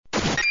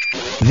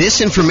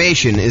This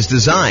information is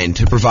designed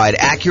to provide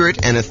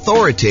accurate and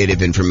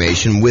authoritative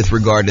information with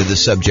regard to the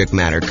subject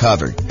matter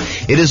covered.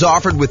 It is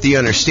offered with the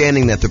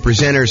understanding that the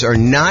presenters are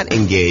not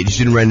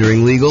engaged in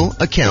rendering legal,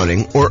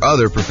 accounting, or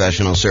other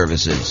professional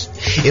services.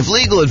 If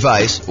legal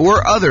advice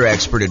or other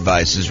expert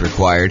advice is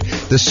required,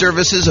 the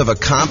services of a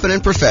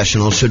competent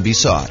professional should be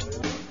sought.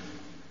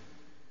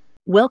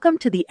 Welcome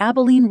to the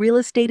Abilene Real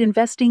Estate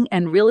Investing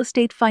and Real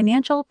Estate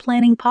Financial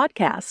Planning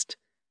Podcast.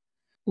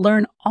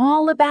 Learn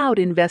all about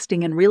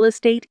investing in real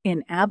estate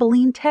in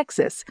Abilene,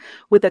 Texas,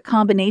 with a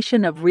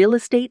combination of real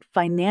estate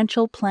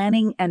financial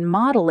planning and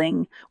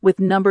modeling with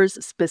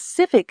numbers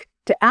specific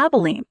to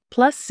Abilene,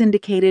 plus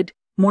syndicated,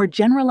 more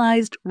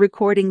generalized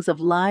recordings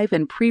of live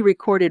and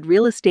pre-recorded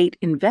real estate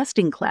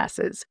investing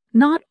classes,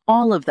 not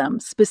all of them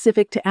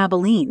specific to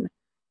Abilene.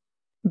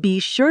 Be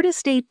sure to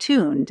stay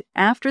tuned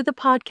after the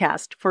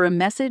podcast for a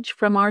message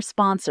from our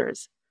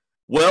sponsors.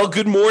 Well,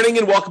 good morning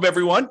and welcome,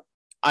 everyone.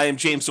 I am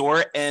James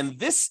Orr, and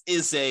this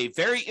is a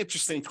very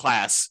interesting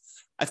class.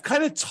 I've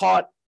kind of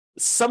taught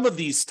some of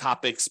these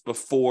topics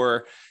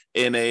before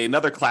in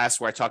another class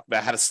where I talked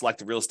about how to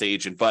select a real estate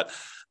agent, but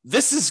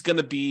this is going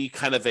to be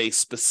kind of a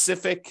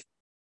specific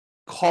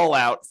call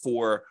out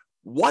for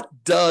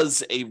what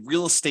does a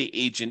real estate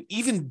agent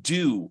even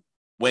do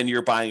when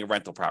you're buying a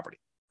rental property.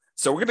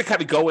 So we're going to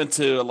kind of go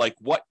into like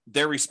what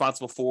they're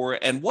responsible for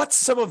and what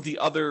some of the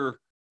other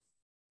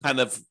kind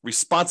of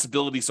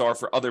responsibilities are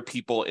for other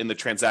people in the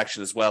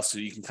transaction as well, so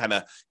you can kind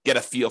of get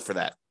a feel for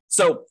that.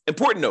 So,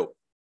 important note,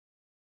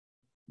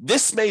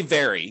 this may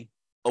vary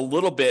a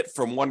little bit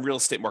from one real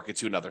estate market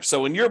to another.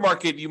 So in your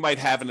market, you might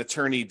have an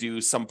attorney do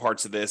some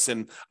parts of this.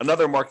 In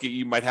another market,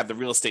 you might have the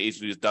real estate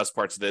agent who does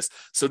parts of this.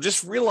 So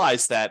just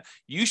realize that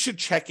you should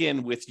check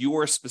in with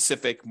your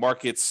specific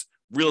market's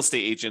real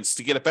estate agents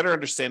to get a better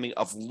understanding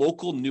of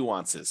local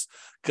nuances,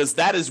 because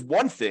that is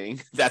one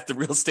thing that the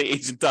real estate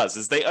agent does,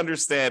 is they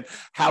understand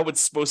how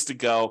it's supposed to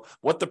go,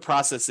 what the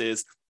process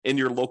is in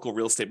your local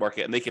real estate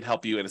market, and they can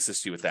help you and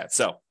assist you with that.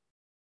 So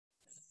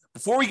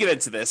before we get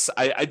into this,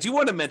 I do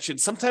want to mention,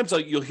 sometimes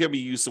you'll hear me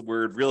use the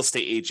word real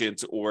estate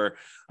agent or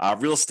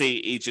real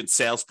estate agent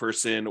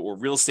salesperson or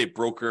real estate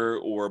broker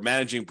or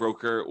managing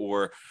broker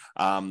or,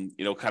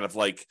 kind of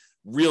like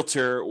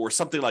realtor or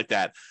something like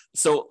that.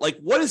 So like,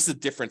 what is the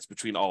difference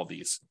between all of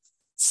these?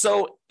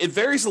 So it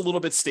varies a little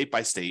bit state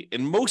by state.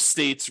 In most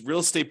states, real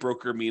estate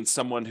broker means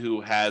someone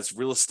who has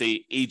real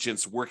estate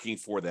agents working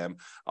for them.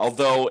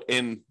 Although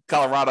in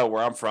Colorado,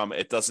 where I'm from,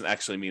 it doesn't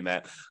actually mean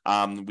that.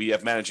 We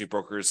have managing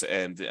brokers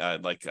and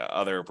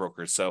other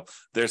brokers. So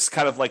there's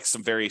kind of like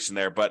some variation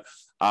there. But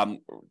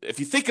if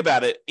you think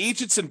about it,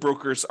 agents and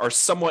brokers are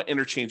somewhat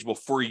interchangeable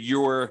for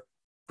your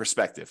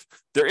perspective.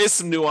 There is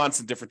some nuance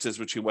and differences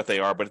between what they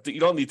are, but you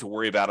don't need to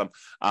worry about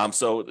them.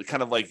 So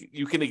kind of like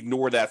you can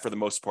ignore that for the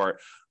most part.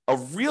 A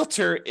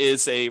realtor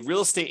is a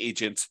real estate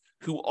agent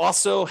who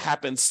also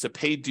happens to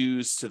pay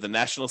dues to the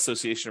National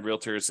Association of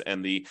Realtors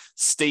and the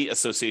State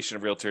Association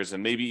of Realtors,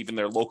 and maybe even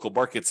their local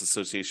markets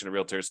association of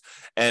realtors.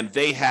 And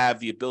they have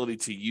the ability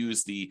to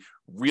use the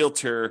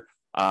realtor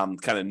kind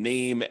of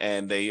name,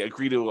 and they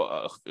agree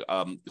to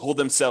hold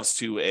themselves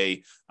to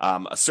a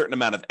certain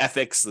amount of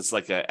ethics. It's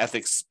like an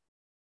ethics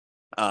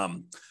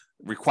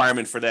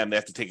requirement for them. They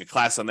have to take a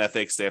class on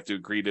ethics. They have to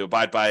agree to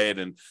abide by it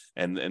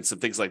and some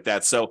things like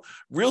that. So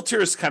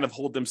realtors kind of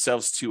hold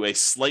themselves to a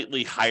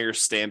slightly higher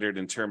standard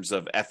in terms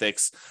of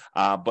ethics,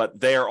 but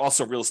they are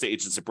also real estate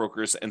agents and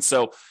brokers. And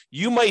so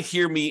you might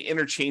hear me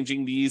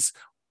interchanging these.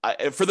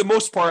 For the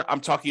most part,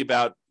 I'm talking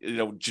about,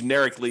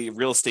 generically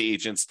real estate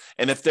agents.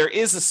 And if there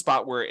is a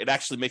spot where it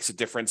actually makes a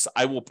difference,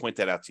 I will point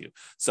that out to you.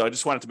 So I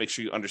just wanted to make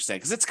sure you understand,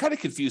 because it's kind of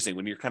confusing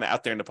when you're kind of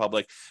out there in the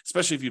public,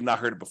 especially if you've not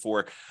heard it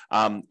before.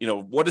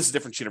 What is the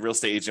difference between a real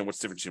estate agent? What's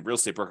the difference between a real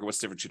estate broker? What's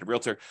the difference between a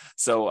realtor?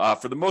 So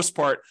for the most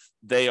part,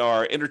 they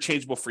are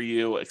interchangeable for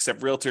you,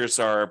 except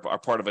realtors are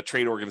part of a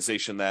trade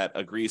organization that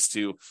agrees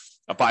to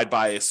abide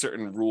by a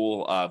certain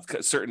rule, a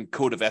certain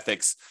code of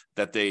ethics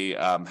that they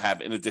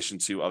have in addition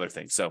to other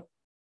things. So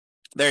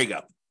there you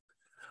go.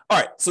 All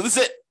right, so this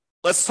is it.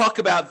 Let's talk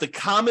about the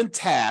common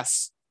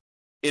tasks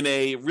in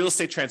a real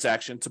estate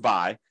transaction to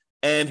buy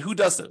and who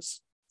does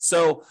those.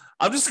 So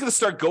I'm just going to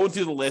start going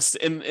through the list.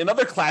 In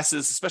other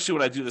classes, especially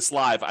when I do this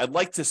live, I'd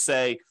like to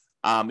say,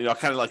 I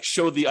kind of like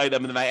show the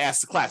item and then I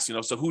ask the class,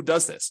 so who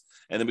does this?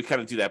 And then we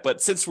kind of do that.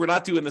 But since we're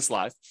not doing this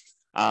live,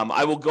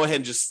 I will go ahead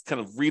and just kind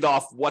of read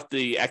off what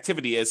the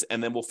activity is,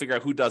 and then we'll figure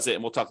out who does it,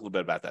 and we'll talk a little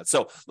bit about that.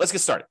 So let's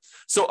get started.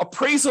 So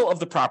appraisal of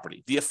the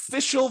property, the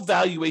official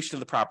valuation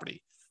of the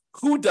property.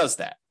 Who does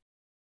that?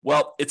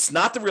 Well, it's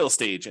not the real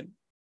estate agent.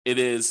 It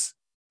is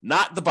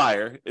not the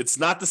buyer. It's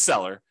not the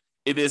seller.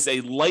 It is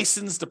a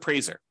licensed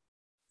appraiser.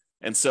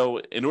 And so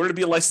in order to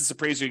be a licensed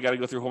appraiser, you got to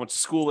go through a whole bunch of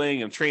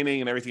schooling and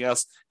training and everything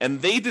else.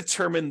 And they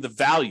determine the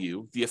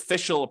value, the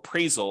official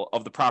appraisal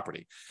of the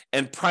property.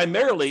 And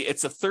primarily,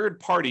 it's a third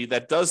party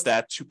that does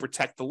that to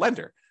protect the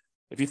lender.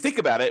 If you think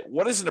about it,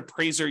 what is an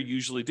appraiser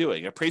usually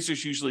doing? An appraiser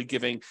is usually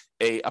giving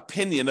an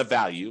opinion of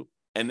value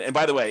And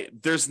by the way,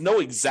 there's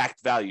no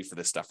exact value for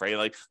this stuff, right?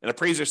 Like an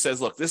appraiser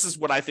says, look, this is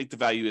what I think the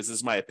value is. This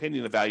is my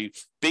opinion of value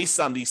based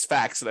on these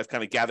facts that I've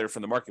kind of gathered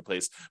from the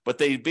marketplace. But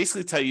they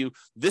basically tell you,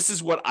 this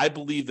is what I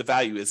believe the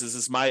value is. This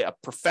is my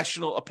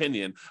professional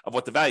opinion of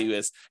what the value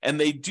is. And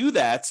they do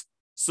that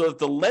so that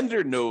the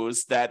lender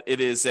knows that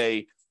it is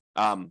a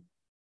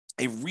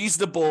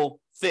reasonable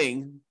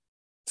thing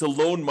to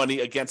loan money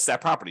against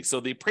that property. So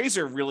the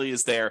appraiser really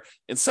is there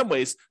in some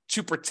ways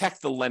to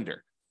protect the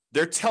lender.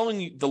 They're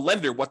telling the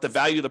lender what the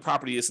value of the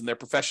property is in their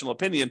professional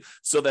opinion,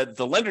 so that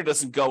the lender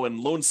doesn't go and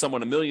loan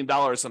someone $1 million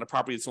on a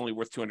property that's only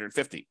worth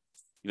 $250,000.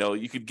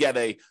 You could get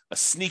a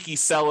sneaky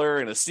seller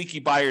and a sneaky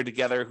buyer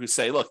together who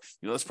say, look,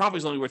 this property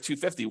is only worth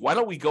 $250,000. Why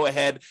don't we go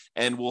ahead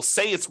and we'll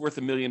say it's worth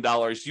 $1 million.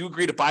 You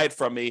agree to buy it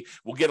from me.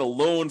 We'll get a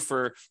loan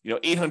for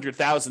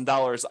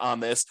 $800,000 on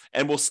this,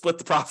 and we'll split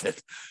the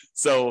profit.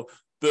 So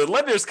the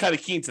lender is kind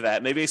of keen to that,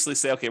 and they basically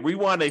say, okay, we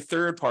want a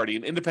third party,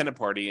 an independent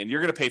party, and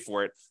you're going to pay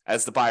for it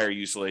as the buyer,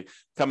 usually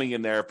coming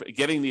in there,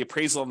 getting the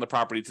appraisal on the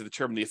property to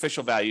determine the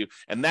official value,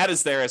 and that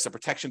is there as a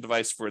protection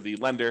device for the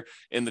lender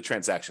in the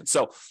transaction.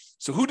 So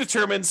who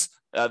determines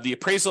the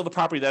appraisal of the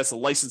property? That's a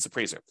licensed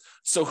appraiser.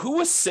 So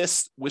who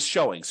assists with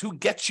showings? Who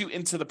gets you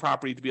into the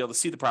property to be able to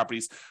see the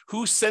properties?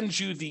 Who sends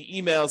you the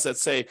emails that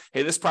say,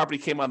 hey, this property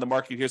came on the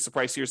market, here's the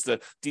price, here's the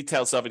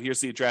details of it,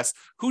 here's the address?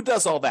 Who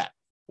does all that?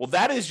 Well,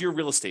 that is your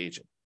real estate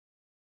agent.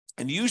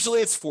 And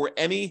usually it's for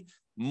any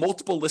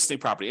multiple listing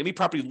property, any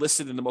property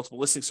listed in the multiple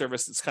listing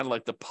service. It's kind of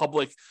like the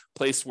public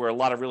place where a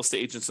lot of real estate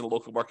agents in the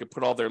local market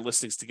put all their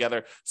listings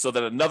together so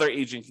that another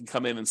agent can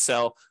come in and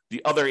sell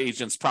the other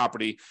agent's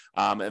property.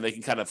 And they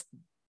can kind of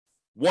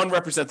one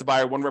represent the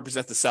buyer, one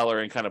represent the seller,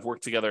 and kind of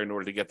work together in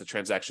order to get the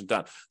transaction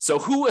done. So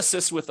who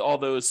assists with all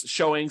those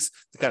showings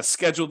to kind of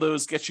schedule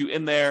those, get you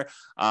in there,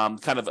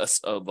 kind of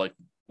like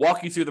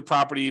walk you through the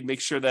property,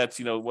 make sure that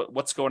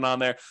what's going on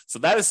there. So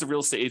that is the real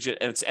estate agent,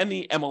 and it's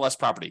any MLS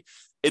property.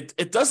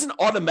 It doesn't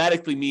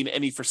automatically mean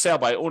any for sale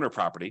by owner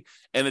property,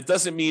 and it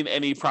doesn't mean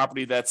any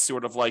property that's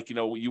sort of like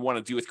what you want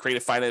to do with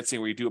creative financing,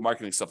 where you do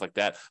marketing, stuff like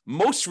that.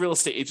 Most real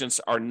estate agents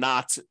are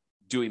not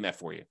doing that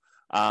for you.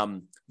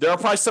 There are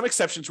probably some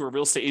exceptions where a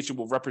real estate agent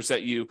will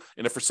represent you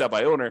in a for sale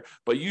by owner,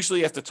 but usually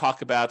you have to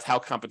talk about how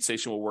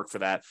compensation will work for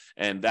that,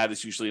 and that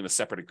is usually in a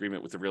separate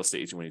agreement with the real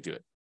estate agent when you do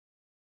it.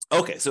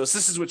 Okay, so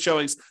this is what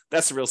showings,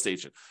 that's the real estate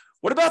agent.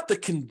 What about the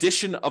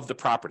condition of the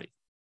property?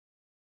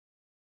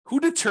 Who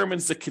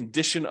determines the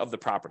condition of the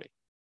property?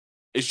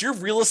 Is your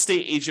real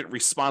estate agent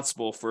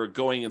responsible for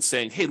going and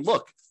saying, hey,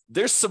 look,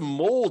 there's some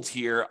mold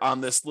here on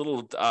this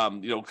little,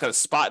 kind of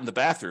spot in the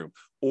bathroom,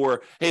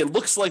 or, hey, it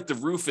looks like the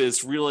roof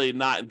is really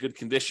not in good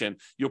condition.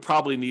 You'll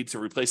probably need to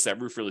replace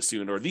that roof really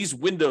soon, or these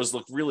windows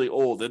look really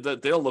old. They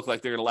don't look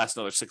like they're going to last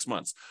another 6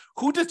 months.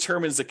 Who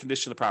determines the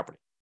condition of the property?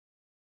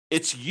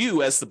 It's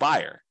you as the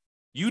buyer.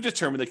 You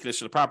determine the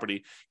condition of the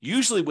property,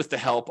 usually with the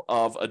help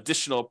of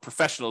additional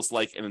professionals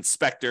like an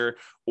inspector,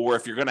 or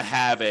if you're going to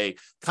have a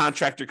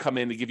contractor come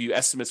in to give you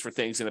estimates for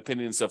things and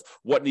opinions of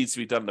what needs to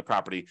be done in the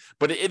property.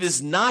 But it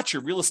is not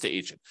your real estate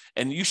agent,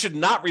 and you should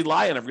not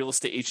rely on a real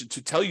estate agent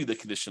to tell you the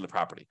condition of the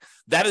property.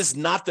 That is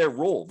not their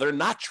role. They're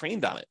not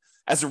trained on it.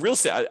 As a real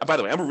estate, by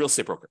the way, I'm a real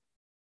estate broker.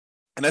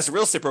 And as a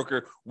real estate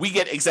broker, we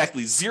get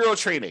exactly zero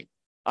training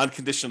on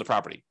condition of the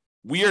property.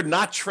 We are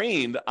not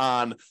trained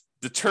on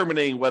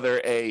determining whether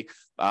a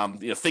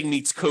thing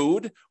meets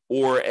code,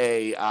 or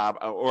a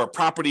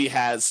property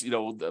has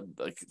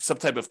like some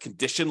type of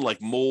condition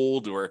like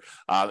mold or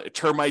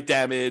termite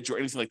damage or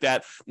anything like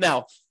that.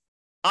 Now,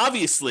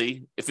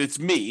 obviously, if it's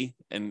me,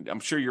 and I'm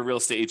sure your real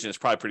estate agent is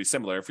probably pretty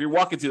similar, if you're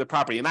walking through the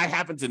property and I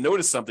happen to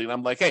notice something, and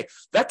I'm like, hey,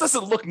 that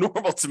doesn't look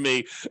normal to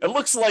me. It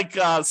looks like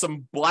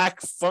some black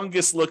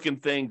fungus looking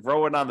thing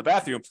growing on the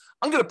bathroom.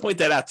 I'm going to point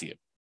that out to you.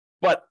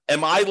 But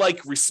am I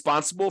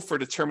responsible for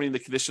determining the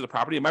condition of the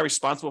property? Am I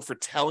responsible for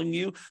telling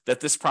you that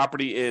this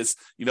property is,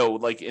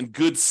 in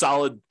good,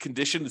 solid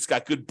condition? It's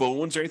got good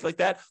bones or anything like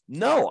that?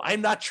 No, I'm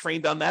not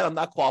trained on that. I'm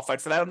not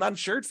qualified for that. I'm not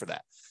insured for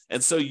that.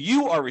 And so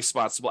you are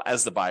responsible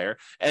as the buyer,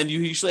 and you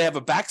usually have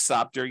a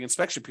backstop during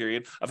inspection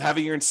period of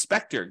having your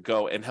inspector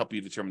go and help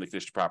you determine the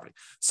condition of the property.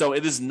 So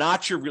it is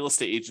not your real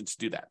estate agent to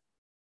do that.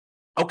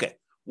 Okay,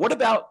 what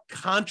about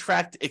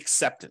contract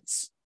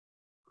acceptance?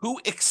 Who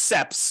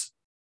accepts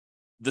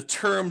the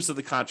terms of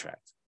the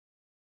contract?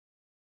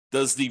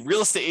 Does the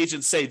real estate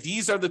agent say,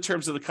 these are the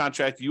terms of the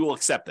contract, you will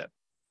accept them?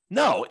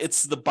 No,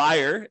 it's the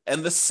buyer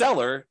and the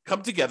seller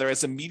come together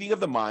as a meeting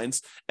of the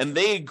minds, and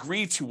they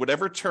agree to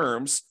whatever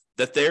terms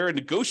that they're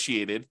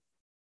negotiated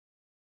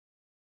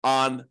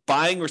on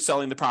buying or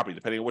selling the property,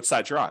 depending on which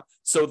side you're on.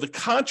 So the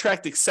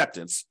contract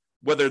acceptance,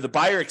 whether the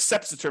buyer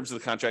accepts the terms of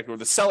the contract or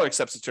the seller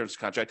accepts the terms of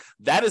the contract,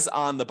 that is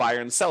on the buyer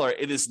and the seller.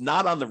 It is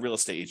not on the real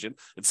estate agent.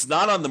 It's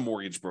not on the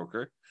mortgage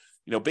broker.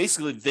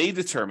 Basically they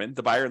determine,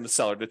 the buyer and the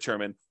seller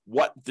determine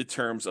what the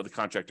terms of the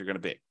contract are going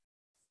to be.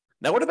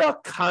 Now, what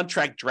about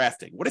contract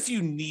drafting? What if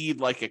you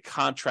need a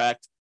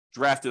contract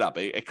drafted up,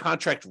 a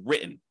contract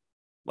written,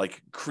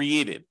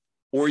 created,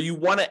 or you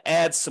want to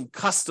add some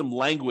custom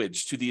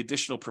language to the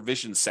additional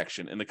provisions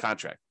section in the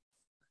contract?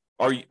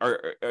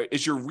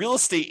 Is your real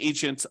estate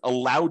agent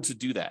allowed to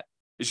do that?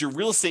 Is your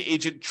real estate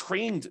agent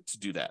trained to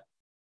do that?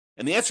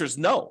 And the answer is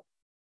no.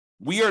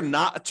 We are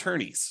not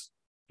attorneys.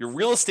 Your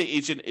real estate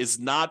agent is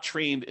not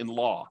trained in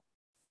law.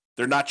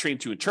 They're not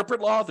trained to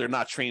interpret law. They're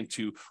not trained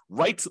to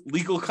write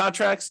legal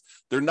contracts.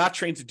 They're not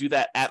trained to do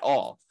that at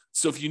all.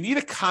 So if you need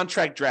a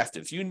contract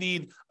drafted, if you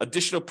need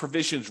additional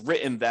provisions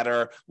written that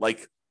are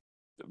like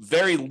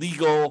very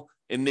legal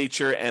in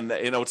nature, and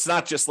it's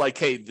not just like,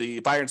 hey,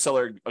 the buyer and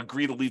seller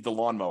agree to leave the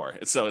lawnmower.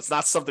 So it's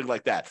not something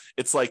like that.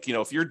 It's like,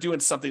 if you're doing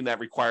something that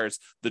requires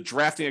the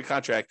drafting of a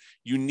contract,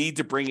 you need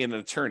to bring in an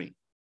attorney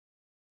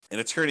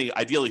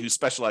ideally who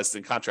specializes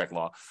in contract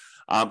law,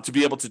 to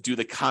be able to do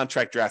the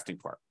contract drafting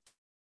part.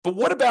 But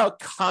what about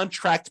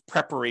contract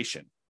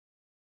preparation?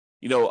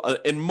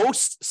 In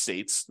most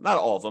states, not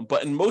all of them,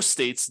 but in most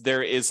states,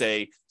 there is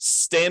a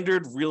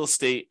standard real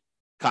estate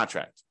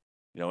contract.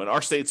 In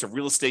our state,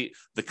 it's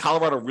the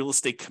Colorado Real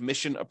Estate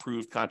Commission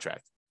approved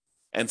contract.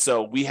 And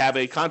so we have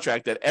a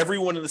contract that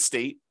everyone in the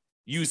state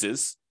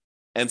uses.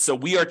 And so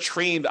we are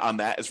trained on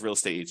that as real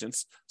estate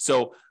agents.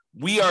 So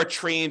we are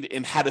trained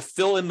in how to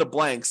fill in the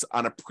blanks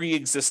on a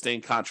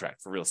pre-existing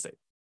contract for real estate.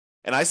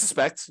 And I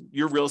suspect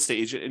your real estate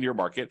agent in your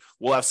market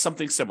will have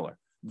something similar.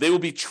 They will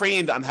be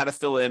trained on how to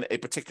fill in a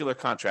particular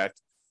contract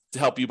to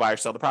help you buy or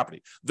sell the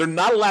property. They're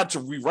not allowed to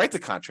rewrite the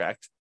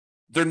contract.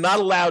 They're not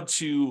allowed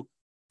to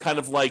kind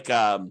of like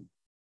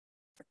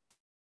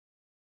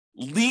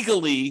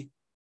legally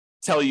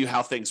tell you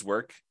how things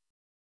work.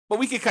 But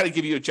we can kind of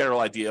give you a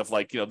general idea of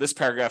this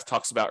paragraph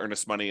talks about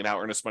earnest money and how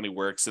earnest money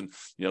works. And,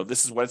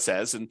 this is what it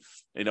says. And,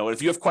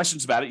 if you have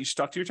questions about it, you should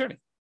talk to your attorney.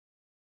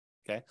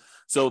 Okay.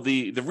 So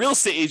the real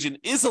estate agent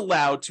is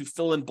allowed to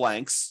fill in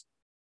blanks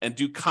and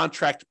do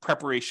contract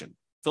preparation,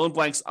 fill in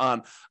blanks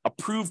on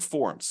approved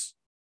forms.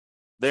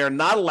 They are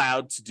not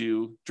allowed to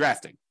do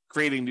drafting,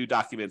 creating new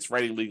documents,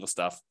 writing legal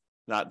stuff.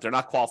 They're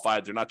not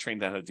qualified. They're not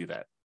trained on how to do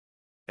that.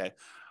 Okay.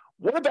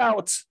 What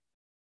about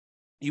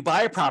you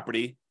buy a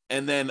property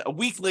and then a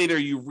week later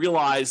you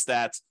realize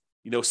that,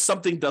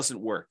 something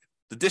doesn't work.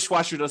 The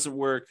dishwasher doesn't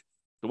work.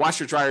 The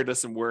washer dryer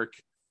doesn't work.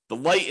 The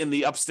light in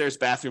the upstairs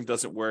bathroom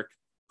doesn't work.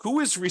 Who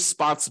is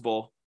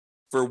responsible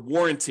for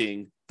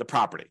warranting the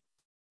property?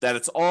 That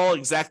it's all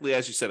exactly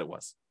as you said it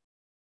was.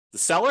 The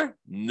seller?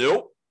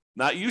 Nope,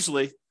 not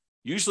usually.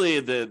 Usually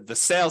the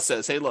sale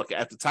says, hey, look,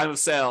 at the time of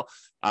sale,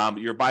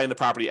 you're buying the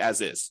property as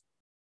is.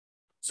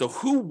 So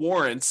who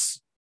warrants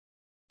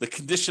the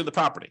condition of the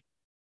property?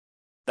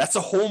 That's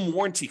a home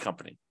warranty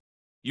company.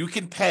 You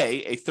can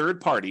pay a third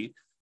party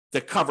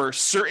to cover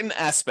certain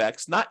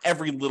aspects, not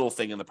every little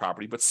thing in the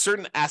property, but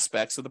certain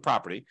aspects of the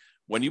property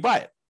when you buy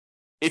it.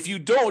 If you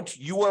don't,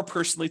 you are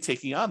personally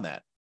taking on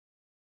that.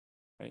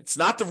 Right? It's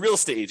not the real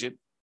estate agent.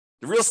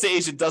 The real estate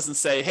agent doesn't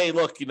say, hey,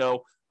 look,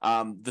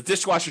 the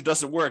dishwasher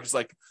doesn't work. It's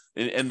like,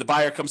 and the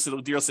buyer comes to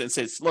the deal and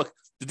says, look,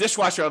 the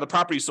dishwasher on the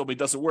property you sold me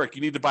doesn't work.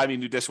 You need to buy me a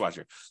new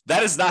dishwasher.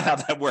 That is not how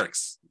that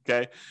works.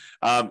 Okay.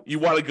 You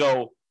want to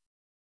go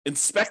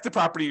inspect the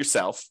property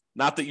yourself.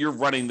 Not that you're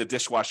running the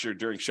dishwasher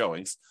during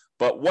showings,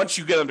 but once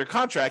you get under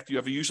contract,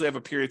 you usually have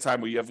a period of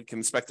time where you can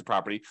inspect the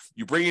property.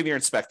 You bring in your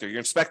inspector. Your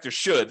inspector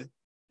should,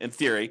 in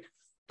theory,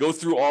 go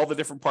through all the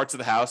different parts of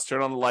the house,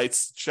 turn on the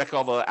lights, check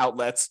all the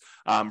outlets,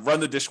 run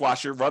the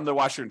dishwasher, run the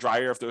washer and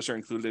dryer if those are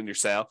included in your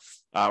sale,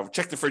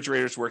 check the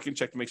refrigerator's working,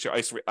 check to make sure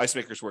ice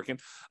maker's working,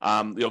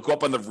 go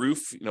up on the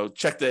roof,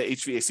 check the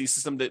HVAC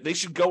system. They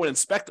should go and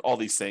inspect all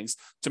these things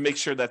to make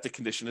sure that the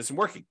condition isn't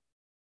working.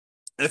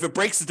 And if it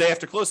breaks the day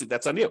after closing,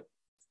 that's on you,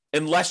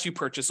 unless you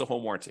purchase a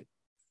home warranty.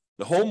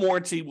 The home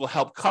warranty will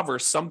help cover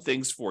some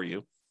things for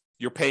you.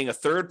 You're paying a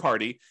third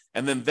party,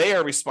 and then they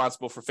are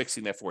responsible for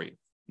fixing that for you.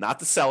 Not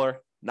the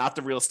seller, not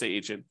the real estate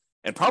agent,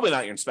 and probably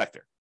not your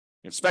inspector.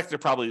 Your inspector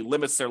probably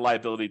limits their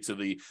liability to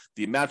the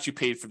amount you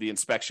paid for the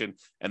inspection,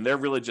 and they're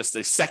really just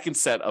a second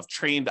set of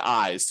trained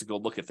eyes to go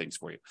look at things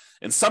for you.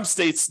 In some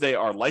states, they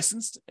are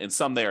licensed, and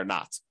some they are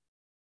not.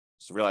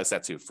 So realize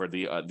that too for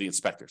the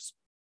inspectors.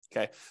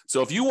 Okay,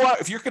 so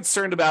if you're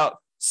concerned about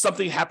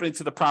something happening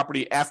to the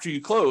property after you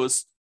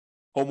close,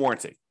 home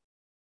warranty.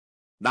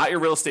 Not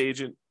your real estate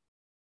agent,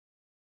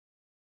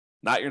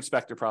 not your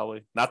inspector,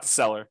 probably not the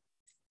seller.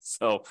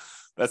 So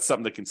that's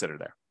something to consider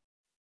there.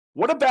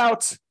 What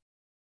about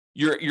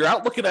you're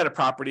out looking at a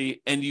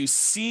property and you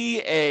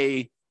see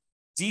a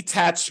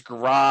detached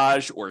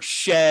garage or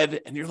shed,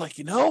 and you're like,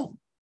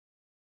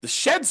 the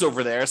shed's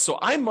over there, so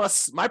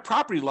my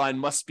property line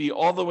must be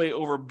all the way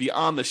over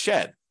beyond the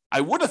shed. I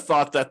would have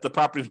thought that the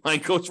property line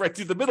goes right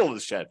through the middle of the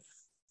shed.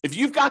 If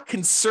you've got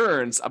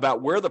concerns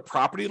about where the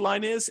property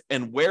line is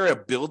and where a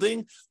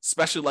building,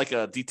 especially like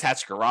a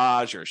detached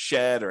garage or a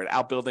shed or an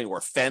outbuilding or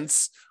a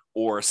fence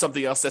or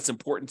something else that's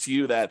important to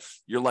you, that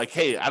you're like,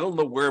 hey, I don't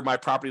know where my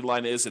property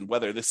line is and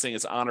whether this thing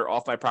is on or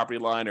off my property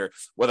line, or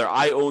whether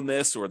I own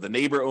this or the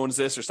neighbor owns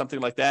this or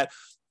something like that.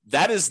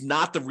 That is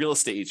not the real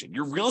estate agent.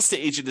 Your real estate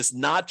agent is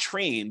not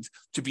trained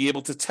to be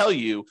able to tell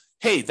you,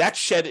 hey, that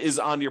shed is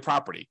on your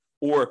property,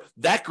 or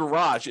that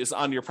garage is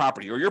on your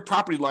property, or your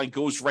property line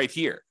goes right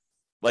here.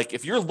 Like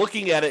if you're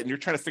looking at it and you're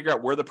trying to figure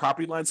out where the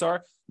property lines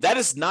are, that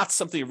is not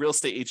something a real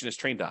estate agent is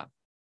trained on.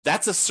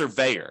 That's a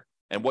surveyor.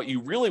 And what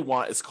you really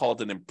want is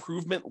called an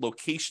improvement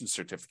location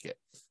certificate.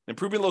 An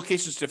improvement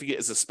location certificate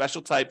is a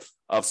special type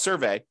of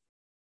survey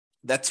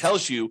that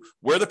tells you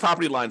where the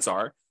property lines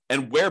are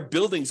and where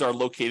buildings are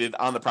located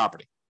on the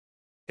property.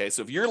 Okay,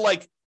 so if you're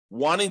like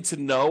wanting to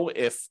know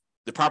if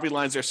the property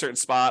lines are a certain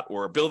spot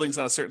or buildings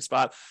on a certain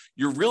spot,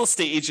 your real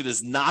estate agent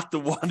is not the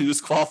one who's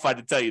qualified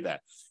to tell you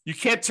that. You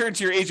can't turn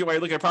to your agent while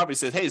you're looking at property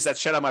and say, hey, is that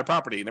shed on my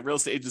property? And the real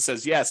estate agent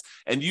says yes,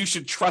 and you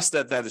should trust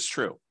that that is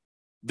true.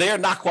 They are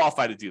not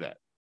qualified to do that.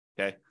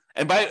 Okay.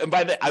 And by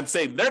that, I'm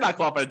saying they're not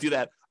qualified to do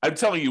that. I'm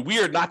telling you, we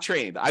are not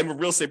trained. I'm a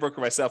real estate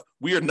broker myself.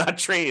 We are not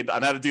trained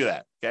on how to do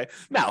that. Okay.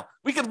 Now,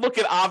 we can look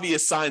at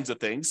obvious signs of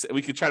things and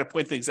we can try to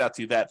point things out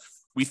to you that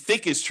we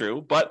think is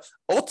true, but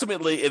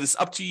ultimately it is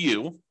up to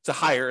you to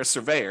hire a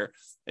surveyor.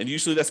 And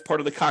usually that's part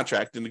of the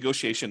contract, the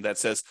negotiation that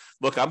says,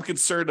 look, I'm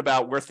concerned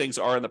about where things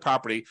are in the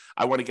property.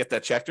 I want to get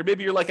that checked. Or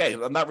maybe you're like, hey,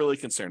 I'm not really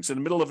concerned. It's in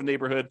the middle of a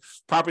neighborhood.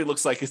 Property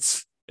looks like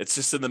it's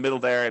just in the middle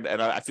there.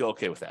 And I feel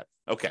okay with that.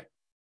 Okay.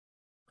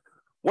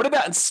 What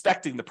about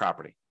inspecting the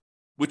property?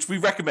 Which we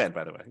recommend,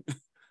 by the way.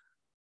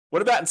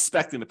 What about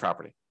inspecting the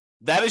property?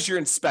 That is your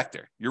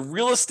inspector. Your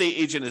real estate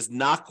agent is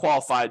not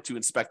qualified to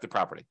inspect the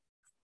property.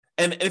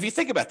 And if you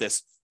think about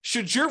this,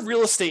 should your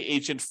real estate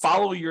agent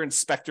follow your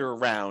inspector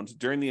around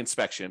during the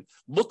inspection,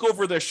 look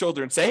over their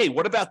shoulder and say, hey,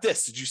 what about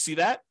this? Did you see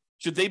that?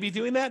 Should they be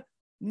doing that?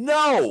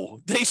 No,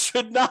 they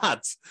should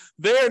not.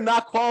 They're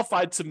not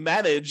qualified to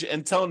manage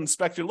and tell an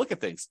inspector to look at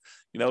things.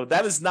 You know,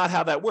 that is not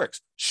how that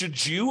works.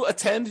 Should you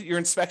attend your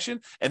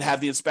inspection and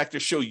have the inspector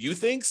show you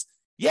things?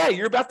 Yeah,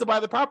 you're about to buy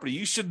the property.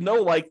 You should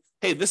know, like,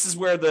 hey, this is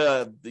where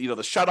the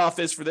shutoff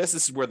is for this.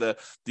 This is where the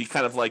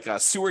kind of like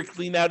sewer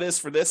clean out is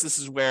for this. This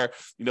is where,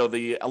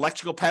 the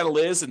electrical panel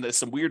is, and there's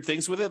some weird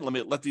things with it.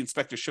 Let the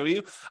inspector show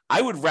you.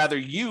 I would rather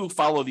you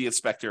follow the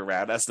inspector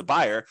around as the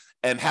buyer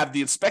and have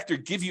the inspector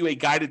give you a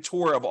guided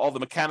tour of all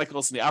the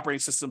mechanicals and the operating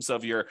systems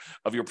of your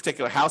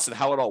particular house and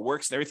how it all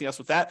works and everything else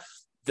with that.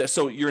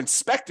 So your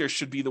inspector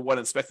should be the one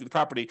inspecting the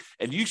property,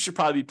 and you should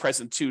probably be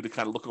present too to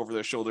kind of look over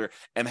their shoulder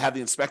and have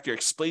the inspector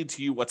explain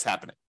to you what's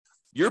happening.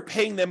 You're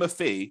paying them a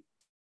fee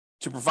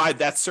to provide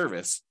that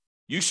service.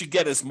 You should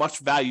get as much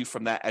value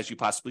from that as you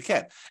possibly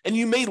can. And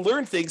you may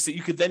learn things that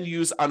you could then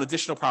use on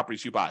additional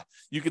properties you buy.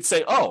 You could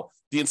say, oh,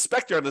 the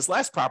inspector on this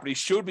last property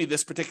showed me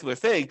this particular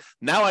thing.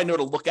 Now I know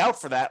to look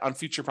out for that on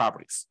future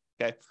properties.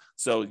 Okay.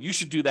 So you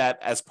should do that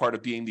as part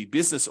of being the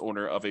business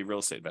owner of a real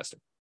estate investor.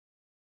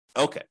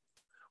 Okay.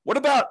 What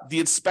about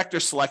the inspector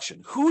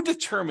selection? Who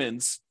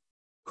determines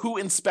who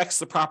inspects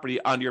the property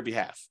on your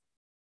behalf?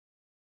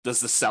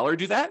 Does the seller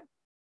do that?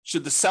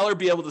 Should the seller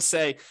be able to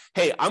say,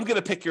 hey, I'm going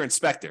to pick your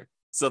inspector,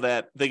 so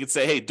that they can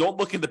say, hey, don't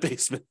look in the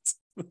basement?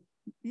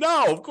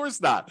 No, of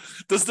course not.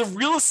 Does the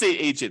real estate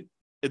agent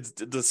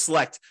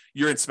select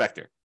your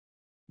inspector?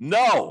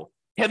 No.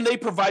 Can they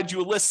provide you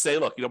a list? Say,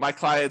 look, my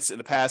clients in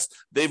the past,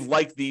 they've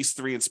liked these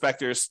 3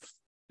 inspectors,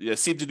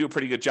 seem to do a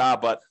pretty good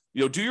job, but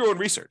do your own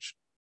research.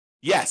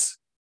 Yes.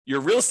 Your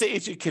real estate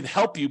agent can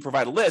help you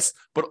provide a list,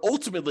 but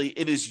ultimately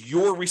it is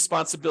your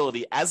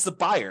responsibility as the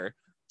buyer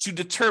to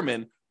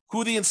determine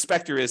who the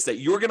inspector is that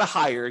you're going to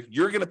hire,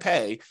 you're going to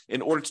pay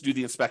in order to do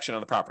the inspection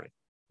on the property.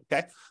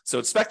 Okay? So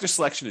inspector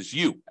selection is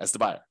you as the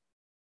buyer.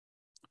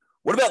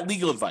 What about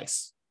legal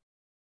advice?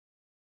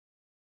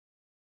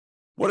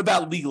 What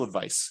about legal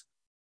advice?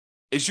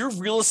 Is your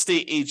real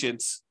estate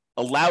agent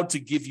allowed to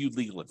give you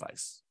legal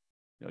advice?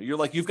 You're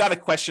like, you've got a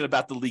question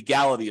about the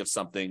legality of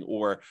something,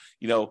 or,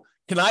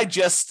 can I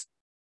just,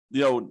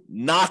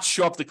 not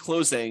show up to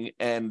closing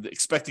and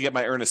expect to get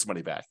my earnest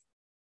money back?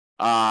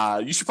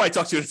 You should probably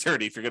talk to an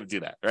attorney if you're going to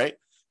do that, right?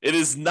 It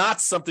is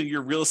not something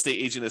your real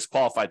estate agent is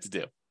qualified to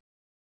do.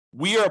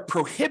 We are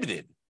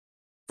prohibited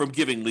from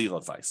giving legal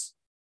advice.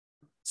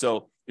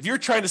 So if you're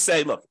trying to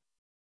say, look,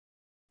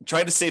 I'm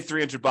trying to save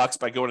 $300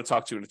 by going to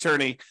talk to an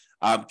attorney,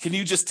 can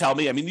you just tell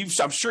me? I mean,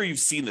 I'm sure you've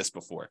seen this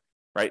before,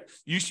 right?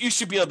 You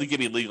should be able to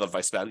give me legal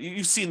advice about it.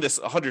 You've seen this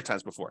 100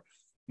 times before.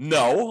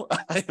 No,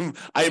 I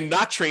am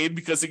not trained,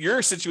 because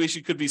your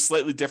situation could be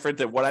slightly different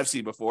than what I've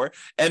seen before.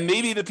 And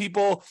maybe the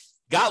people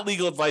got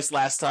legal advice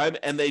last time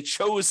and they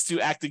chose to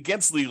act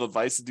against legal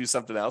advice and do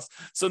something else.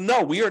 So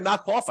no, we are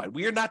not qualified.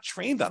 We are not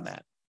trained on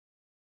that.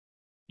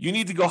 You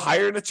need to go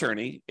hire an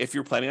attorney if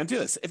you're planning on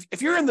doing this.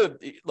 If you're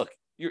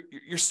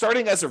you're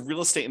starting as a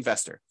real estate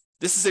investor.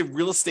 This is a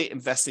real estate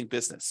investing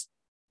business.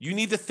 You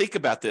need to think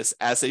about this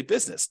as a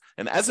business.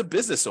 And as a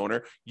business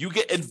owner, you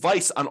get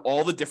advice on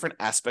all the different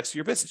aspects of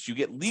your business. You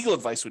get legal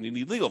advice when you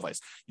need legal advice.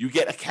 You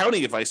get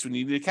accounting advice when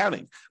you need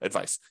accounting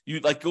advice.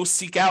 You go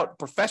seek out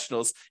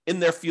professionals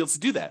in their fields to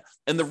do that.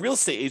 And the real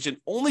estate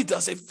agent only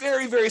does a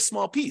very, very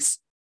small piece.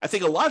 I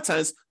think a lot of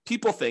times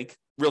people think,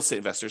 real estate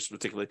investors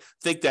particularly,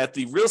 think that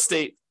the real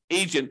estate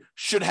agent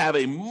should have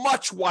a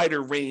much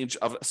wider range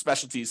of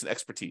specialties and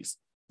expertise.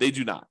 They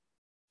do not.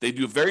 They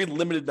do a very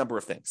limited number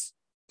of things.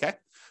 Okay.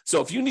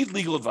 So if you need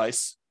legal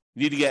advice,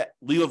 you need to get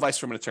legal advice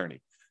from an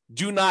attorney.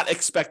 do not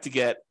expect to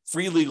get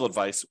free legal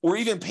advice or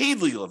even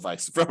paid legal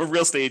advice from a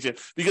real estate agent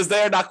because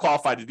they are not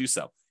qualified to do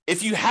so.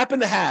 If you happen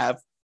to have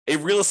a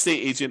real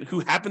estate agent who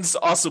happens to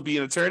also be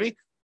an attorney,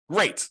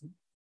 great.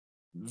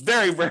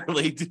 Very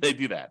rarely do they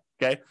do that,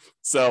 okay?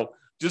 So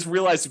just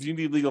realize if you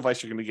need legal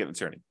advice, you're going to get an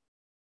attorney.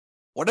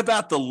 What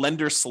about the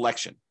lender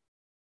selection?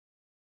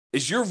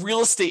 Is your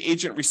real estate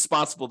agent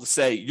responsible to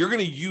say, you're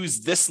going to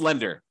use this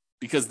lender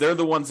because they're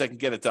the ones that can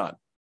get it done?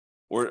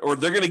 Or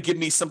they're going to give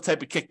me some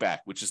type of kickback,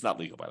 which is not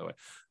legal, by the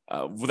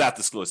way, without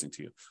disclosing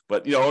to you.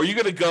 But, are you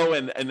going to go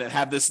and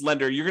have this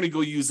lender, you're going to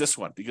go use this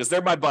one because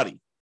they're my buddy?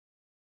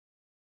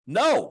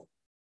 No,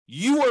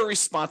 you are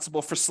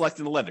responsible for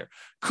selecting the lender.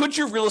 Could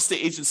your real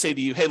estate agent say to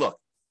you, hey, look,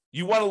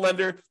 you want a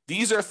lender?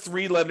 These are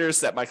 3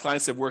 lenders that my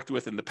clients have worked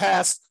with in the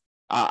past.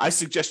 I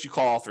suggest you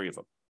call all 3 of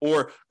them.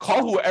 Or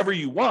call whoever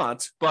you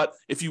want, but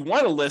if you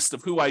want a list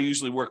of who I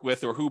usually work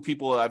with or who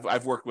people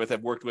I've worked with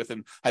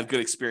and have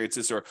good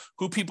experiences, or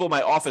who people in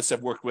my office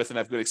have worked with and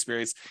have good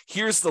experience,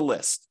 here's the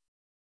list.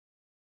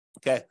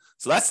 Okay,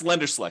 so that's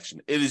lender selection.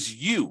 It is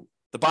you,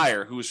 the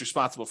buyer, who is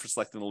responsible for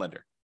selecting the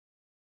lender.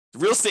 The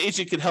real estate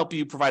agent can help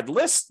you provide the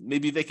list.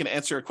 Maybe they can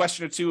answer a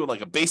question or two,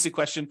 like a basic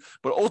question,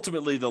 but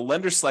ultimately the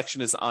lender selection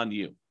is on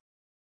you.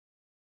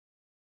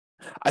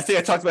 I think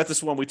I talked about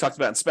this when we talked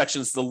about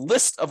inspections, the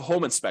list of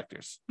home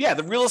inspectors. Yeah,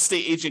 the real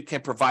estate agent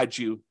can provide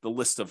you the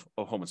list of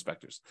home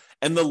inspectors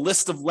and the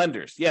list of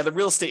lenders. Yeah, the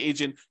real estate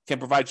agent can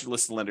provide you a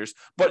list of lenders,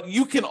 but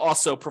you can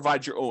also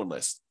provide your own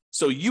list.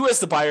 So you as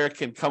the buyer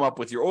can come up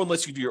with your own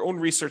list. You do your own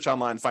research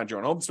online, find your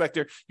own home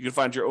inspector. You can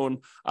find your own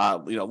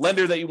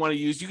lender that you want to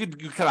use. You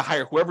kind of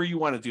hire whoever you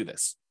want to do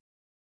this.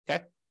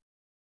 Okay.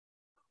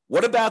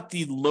 What about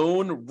the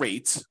loan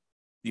rate,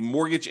 the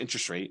mortgage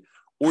interest rate,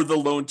 or the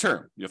loan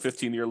term,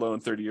 15-year loan,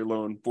 30-year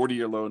loan,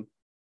 40-year loan?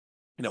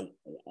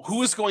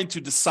 Who is going to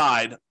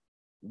decide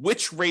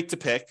which rate to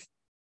pick,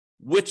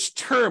 which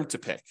term to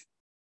pick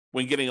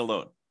when getting a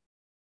loan?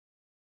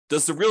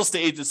 Does the real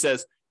estate agent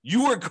says,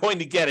 you are going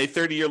to get a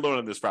 30-year loan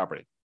on this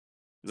property?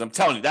 Because I'm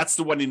telling you, that's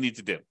the one you need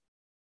to do.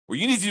 Or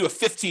you need to do a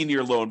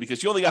 15-year loan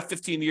because you only got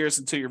 15 years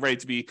until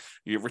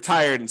you're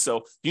retired. And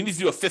so you need to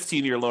do a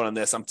 15-year loan on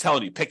this. I'm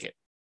telling you, pick it.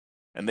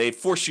 And they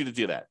force you to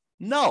do that.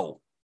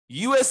 No,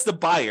 you as the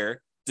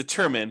buyer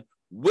determine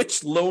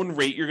which loan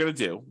rate you're going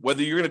to do,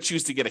 whether you're going to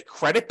choose to get a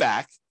credit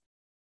back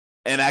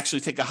and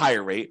actually take a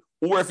higher rate,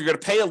 or if you're going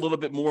to pay a little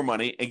bit more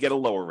money and get a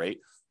lower rate,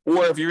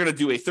 or if you're going to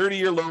do a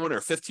 30-year loan or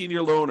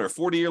 15-year loan or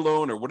 40-year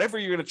loan or whatever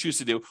you're going to choose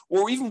to do,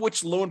 or even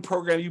which loan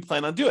program you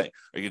plan on doing.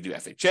 Are you going to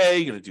do FHA? Are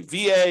you going to do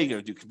VA? Are you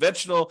going to do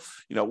conventional?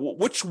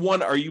 Which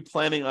one are you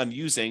planning on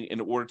using in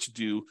order to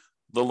do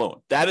the loan?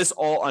 That is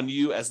all on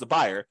you as the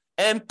buyer,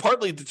 and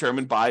partly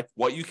determined by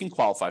what you can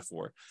qualify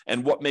for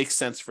and what makes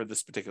sense for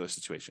this particular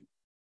situation.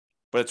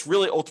 But it's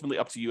really ultimately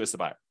up to you as the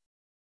buyer.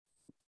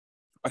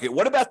 Okay,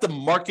 what about the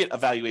market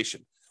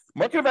evaluation?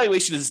 Market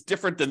evaluation is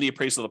different than the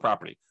appraisal of the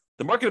property.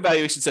 The market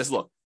evaluation says,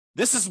 look,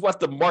 this is what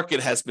the market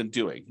has been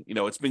doing.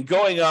 It's been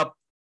going up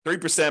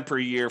 3% per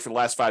year for the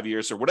last 5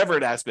 years or whatever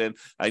it has been.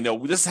 I know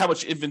this is how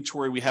much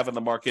inventory we have in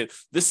the market.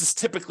 This is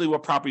typically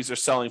what properties are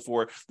selling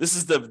for. This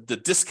is the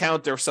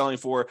discount they're selling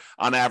for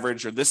on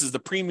average, or this is the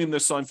premium they're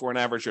selling for on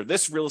average, or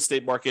this real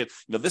estate market,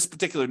 this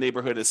particular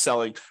neighborhood is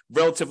selling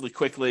relatively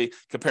quickly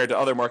compared to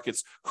other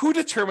markets. Who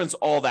determines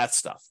all that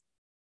stuff?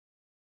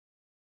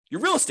 Your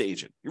real estate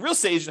agent. Your real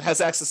estate agent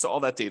has access to all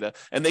that data,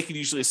 and they can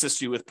usually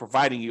assist you with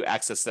providing you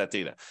access to that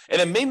data.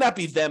 And it may not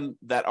be them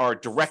that are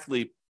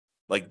directly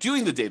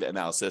doing the data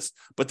analysis,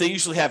 but they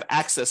usually have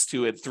access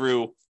to it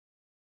through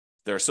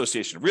their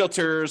association of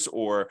realtors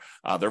or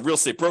their real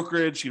estate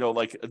brokerage.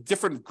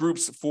 Different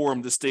groups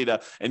form this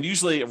data, and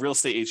usually a real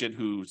estate agent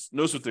who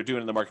knows what they're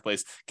doing in the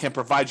marketplace can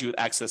provide you with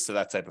access to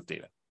that type of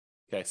data.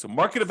 Okay, so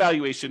market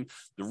evaluation,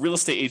 the real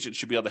estate agent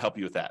should be able to help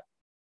you with that.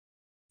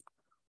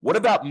 What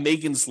about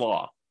Megan's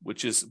Law,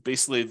 which is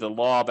basically the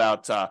law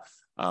about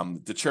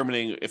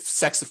determining if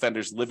sex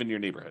offenders live in your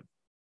neighborhood?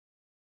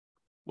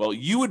 Well,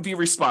 you would be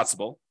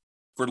responsible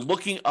for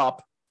looking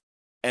up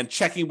and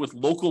checking with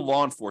local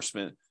law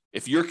enforcement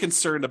if you're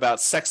concerned about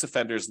sex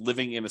offenders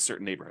living in a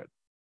certain neighborhood.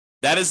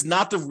 That is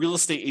not the real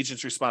estate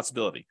agent's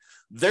responsibility.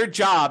 Their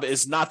job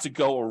is not to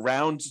go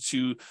around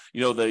to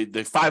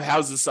the 5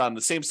 houses on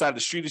the same side of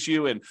the street as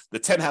you and the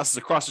 10 houses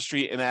across the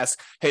street and ask,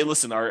 hey,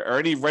 listen, are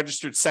any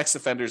registered sex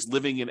offenders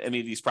living in any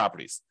of these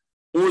properties?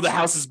 Or the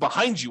houses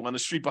behind you, on the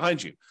street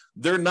behind you.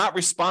 They're not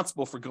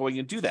responsible for going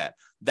and do that.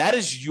 That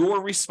is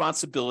your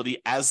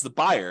responsibility as the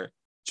buyer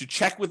to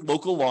check with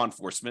local law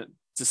enforcement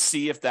to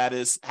see if that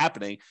is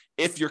happening,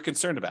 if you're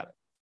concerned about it.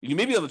 You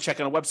may be able to check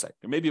on a website.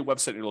 There may be a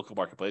website in your local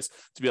marketplace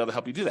to be able to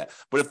help you do that.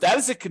 But if that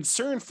is a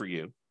concern for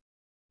you,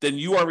 then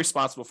you are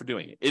responsible for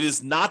doing it. It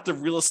is not the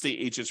real estate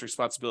agent's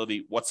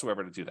responsibility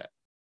whatsoever to do that.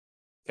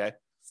 Okay?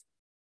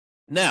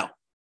 Now,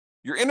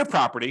 you're in a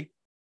property,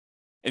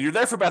 and you're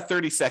there for about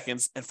 30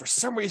 seconds, and for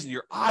some reason,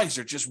 your eyes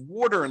are just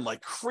watering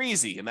like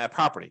crazy in that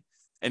property.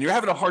 and you're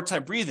having a hard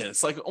time breathing.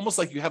 It's like almost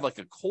like you have like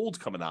a cold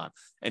coming on,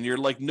 and your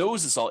like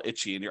nose is all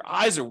itchy and your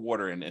eyes are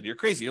watering and you're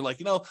crazy. You're like,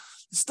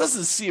 this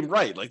doesn't seem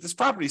right. Like this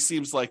property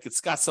seems like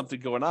it's got something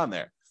going on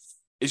there.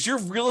 Is your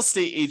real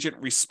estate agent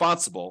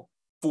responsible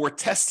for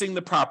testing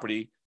the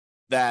property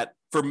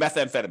for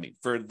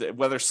methamphetamine,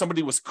 whether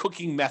somebody was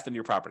cooking meth in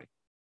your property,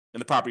 in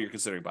the property you're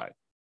considering buying?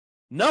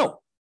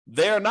 No,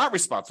 they are not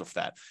responsible for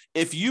that.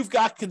 If you've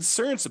got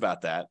concerns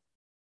about that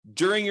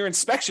during your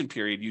inspection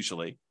period,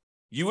 usually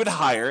you would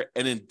hire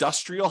an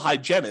industrial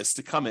hygienist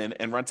to come in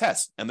and run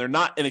tests, and they're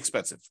not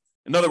inexpensive.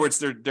 In other words,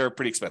 they're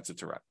pretty expensive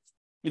to run.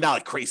 Not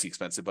like crazy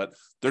expensive, but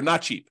they're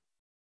not cheap.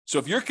 So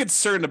if you're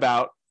concerned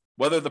about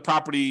whether the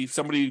property,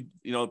 somebody,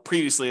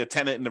 previously a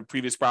tenant in the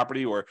previous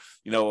property, or,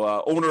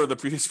 owner of the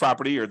previous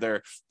property, or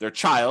their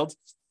child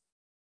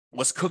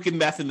was cooking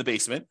meth in the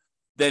basement,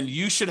 then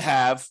you should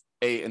have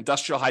a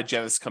industrial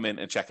hygienist come in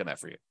and check on that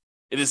for you.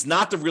 It is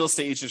not the real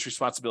estate agent's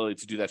responsibility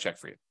to do that check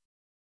for you.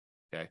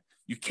 Okay.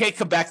 You can't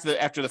come back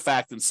after the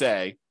fact and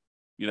say,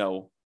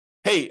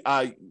 hey,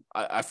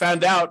 I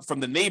found out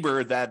from the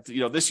neighbor that,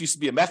 this used to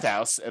be a meth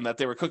house and that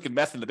they were cooking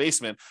meth in the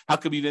basement. How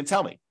come you didn't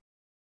tell me?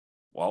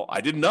 Well,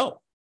 I didn't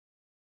know.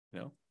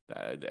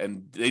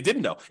 And they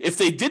didn't know. If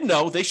they did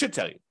know, they should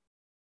tell you,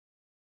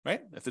 right?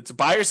 If it's a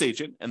buyer's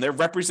agent and they're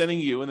representing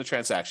you in the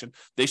transaction,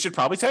 they should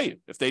probably tell you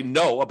if they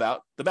know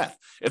about the meth.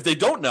 If they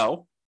don't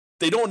know,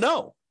 they don't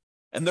know.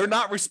 And they're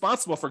not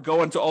responsible for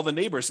going to all the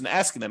neighbors and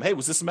asking them, hey,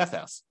 was this a meth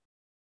house?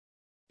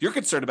 If you're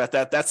concerned about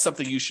that, that's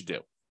something you should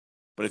do.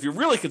 But if you're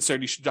really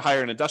concerned, you should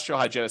hire an industrial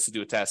hygienist to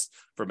do a test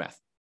for meth.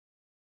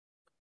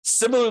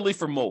 Similarly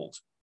for mold.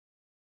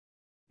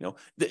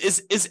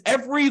 Is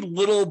every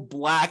little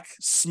black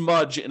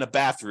smudge in a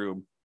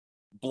bathroom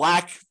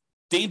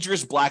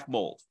dangerous black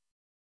mold?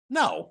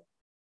 No.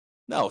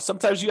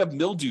 Sometimes you have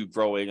mildew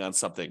growing on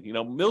something.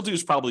 Mildew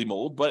is probably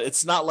mold, but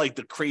it's not like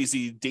the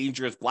crazy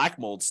dangerous black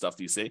mold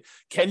stuff you see.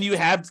 Could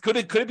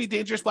it be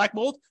dangerous black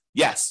mold?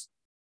 Yes.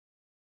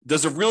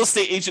 Does a real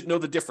estate agent know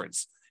the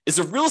difference? Is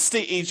a real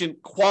estate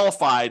agent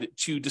qualified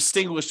to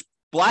distinguish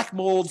black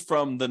mold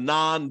from the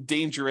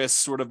non-dangerous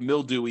sort of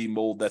mildewy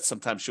mold that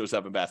sometimes shows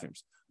up in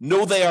bathrooms?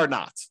 No, they are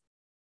not.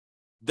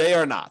 They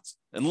are not.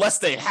 Unless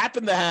they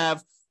happen to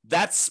have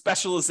that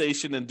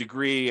specialization and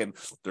degree and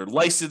they're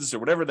licensed or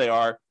whatever they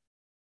are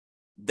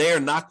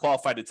not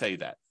qualified to tell you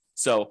that.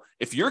 So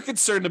if you're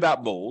concerned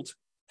about mold,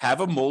 have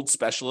a mold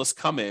specialist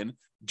come in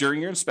during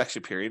your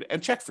inspection period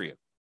and check for you.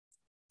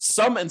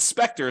 Some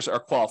inspectors are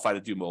qualified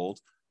to do mold.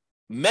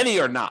 Many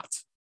are not.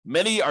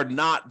 Many are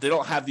not. They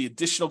don't have the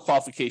additional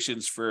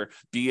qualifications for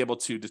being able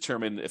to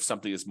determine if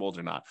something is mold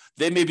or not.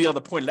 They may be able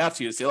to point it out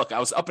to you and say, look, I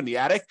was up in the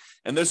attic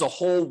and there's a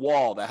whole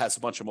wall that has a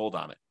bunch of mold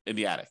on it in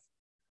the attic.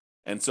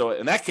 And so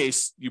in that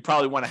case, you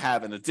probably want to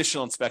have an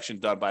additional inspection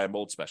done by a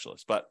mold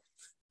specialist, but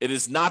it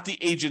is not the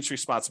agent's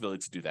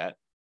responsibility to do that.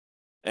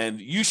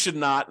 And you should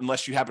not,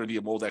 unless you happen to be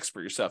a mold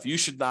expert yourself, you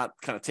should not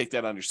kind of take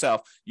that on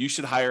yourself. You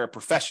should hire a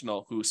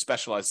professional who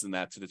specializes in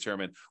that to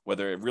determine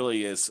whether it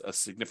really is a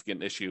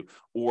significant issue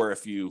or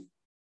if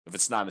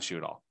it's not an issue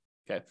at all.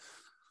 Okay.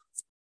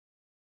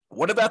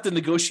 What about the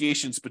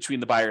negotiations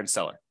between the buyer and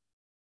seller?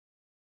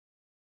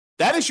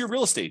 That is your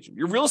real estate agent.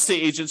 Your real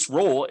estate agent's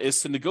role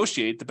is to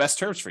negotiate the best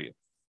terms for you.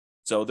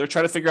 So they're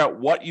trying to figure out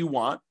what you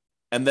want,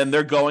 and then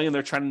they're trying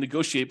to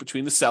negotiate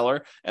between the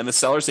seller and the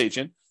seller's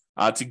agent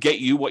to get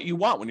you what you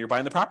want when you're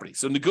buying the property.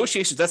 So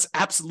negotiations, that's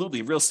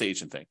absolutely a real estate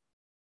agent thing.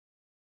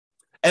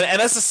 And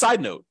as a side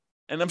note,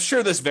 and I'm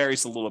sure this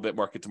varies a little bit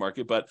market to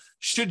market, but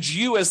should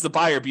you as the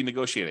buyer be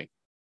negotiating?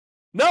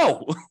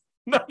 No.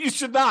 No, you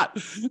should not.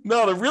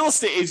 No, the real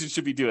estate agent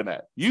should be doing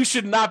that. You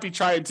should not be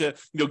trying to,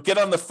 get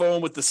on the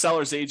phone with the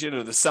seller's agent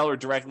or the seller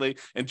directly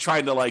and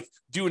trying to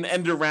do an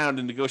end around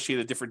and negotiate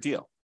a different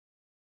deal.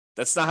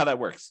 That's not how that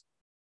works.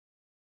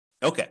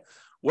 Okay.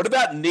 What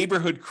about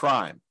neighborhood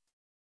crime?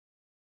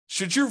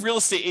 Should your real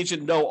estate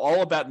agent know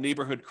all about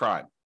neighborhood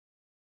crime?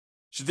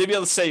 Should they be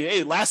able to say,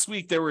 hey, last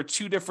week there were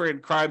 2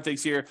 different crime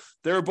things here.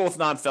 They were both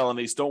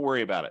non-felonies. Don't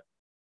worry about it.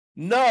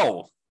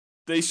 No,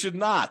 they should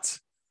not.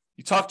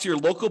 You talk to your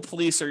local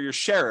police or your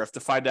sheriff to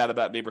find out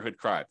about neighborhood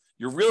crime.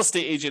 Your real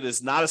estate agent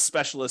is not a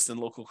specialist in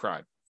local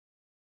crime.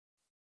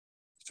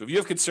 So if you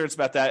have concerns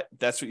about that,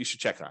 that's what you should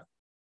check on.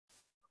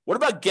 What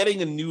about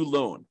getting a new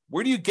loan?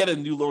 Where do you get a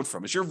new loan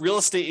from? Is your real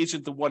estate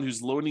agent the one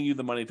who's loaning you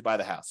the money to buy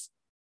the house?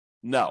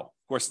 No,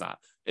 of course not.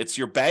 It's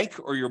your bank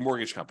or your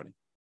mortgage company.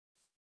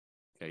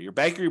 Okay, your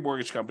bank or your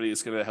mortgage company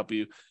is going to help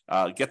you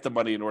get the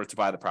money in order to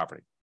buy the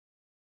property.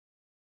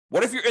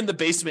 What if you're in the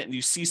basement and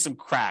you see some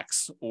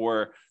cracks,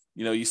 or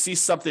you see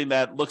something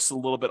that looks a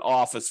little bit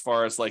off as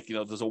far as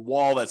there's a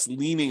wall that's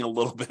leaning a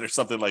little bit or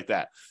something like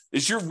that?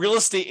 Is your real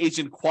estate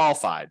agent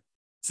qualified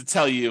to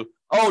tell you,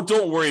 oh,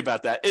 don't worry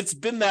about that, it's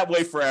been that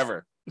way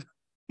forever?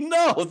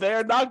 No, they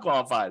are not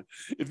qualified.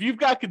 If you've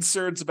got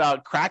concerns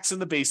about cracks in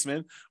the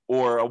basement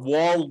or a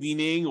wall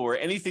leaning or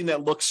anything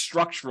that looks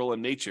structural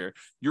in nature,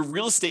 your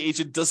real estate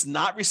agent does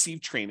not receive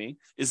training,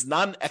 is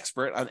not an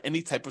expert on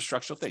any type of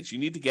structural things. You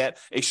need to get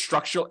a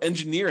structural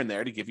engineer in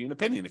there to give you an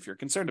opinion if you're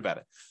concerned about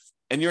it.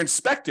 And your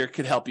inspector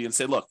could help you and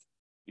say, look,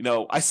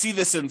 I see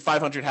this in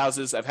 500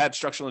 houses. I've had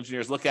structural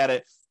engineers look at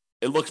it.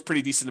 It looks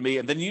pretty decent to me.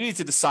 And then you need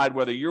to decide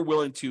whether you're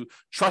willing to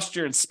trust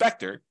your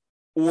inspector,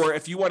 or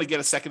if you want to get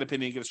a second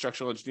opinion, get a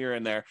structural engineer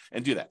in there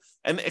and do that.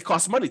 And it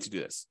costs money to do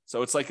this.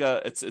 So it's like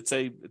it's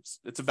a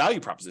value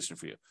proposition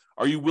for you.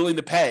 Are you willing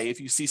to pay, if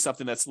you see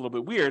something that's a little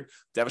bit weird,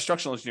 to have a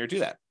structural engineer do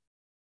that?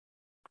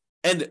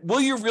 And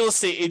will your real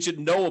estate agent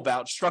know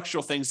about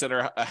structural things that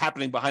are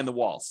happening behind the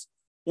walls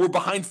or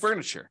behind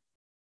furniture?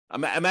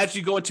 Imagine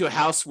you go into a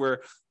house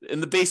where in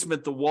the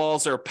basement, the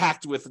walls are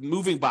packed with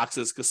moving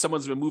boxes because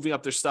someone's been moving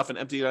up their stuff and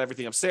emptying out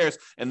everything upstairs,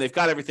 and they've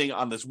got everything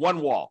on this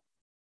one wall.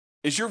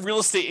 Is your real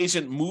estate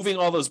agent moving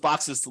all those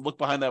boxes to look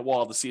behind that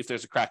wall to see if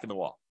there's a crack in the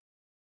wall?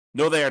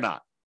 No, they are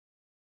not.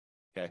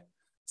 Okay.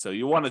 So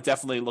you want to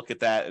definitely look at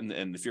that.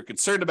 And if you're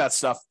concerned about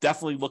stuff,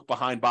 definitely look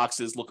behind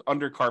boxes, look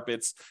under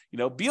carpets,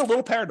 be a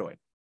little paranoid.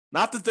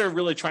 Not that they're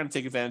really trying to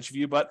take advantage of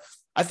you, but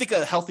I think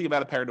a healthy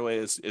amount of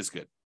paranoia is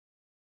good.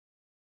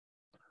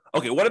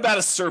 Okay, what about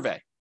a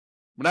survey?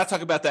 We're not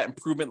talking about that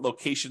improvement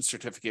location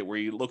certificate where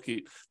you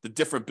locate the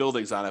different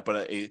buildings on it,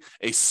 but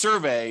a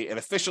survey, an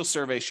official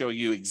survey showing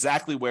you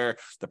exactly where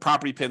the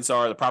property pins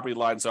are, the property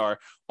lines are,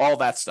 all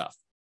that stuff.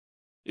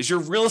 Is your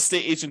real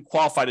estate agent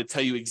qualified to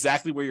tell you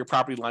exactly where your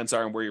property lines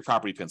are and where your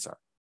property pins are?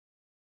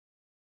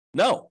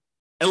 No.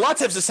 And a lot of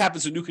times this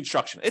happens with new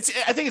construction. I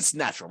think it's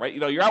natural, right?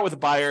 You're out with a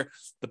buyer.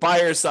 The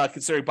buyer's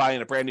considering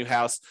buying a brand new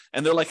house,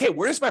 and they're like, hey,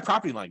 where does my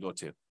property line go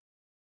to?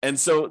 And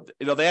so,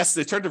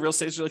 they turn to real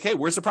estate agents, like, hey,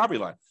 where's the property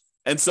line?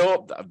 And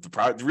so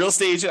the real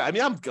estate agent,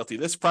 I'm guilty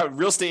of this,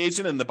 real estate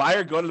agent and the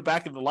buyer go to the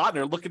back of the lot and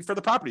they're looking for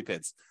the property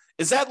pins.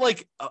 Is that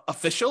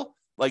official?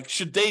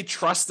 Should they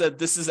trust that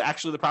this is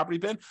actually the property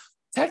pin?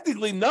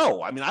 Technically,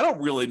 no. I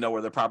don't really know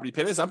where the property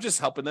pin is. I'm just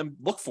helping them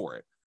look for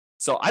it.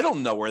 So I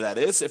don't know where that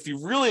is. If you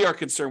really are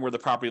concerned where the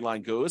property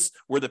line goes,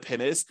 where the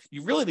pin is,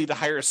 you really need to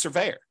hire a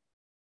surveyor.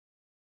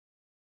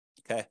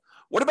 Okay.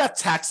 What about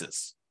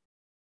taxes?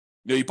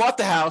 You bought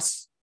the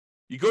house.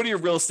 You go to your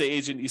real estate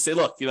agent, you say,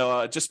 look,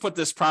 just put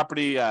this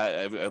property,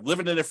 I'm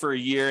living in it for a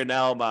year, and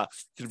now I'm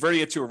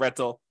converting it to a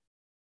rental.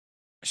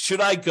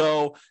 Should I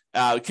go?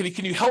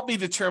 Can you help me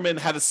determine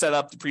how to set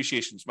up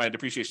my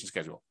depreciation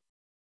schedule?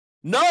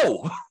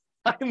 No,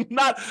 I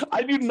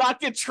do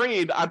not get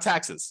trained on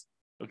taxes.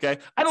 Okay.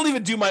 I don't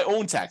even do my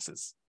own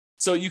taxes.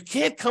 So you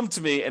can't come to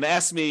me and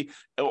ask me,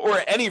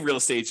 or any real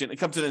estate agent, and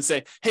come to them and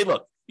say, hey,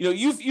 look,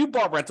 you've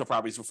bought rental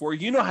properties before.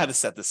 You know how to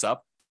set this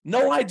up.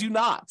 No, I do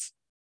not.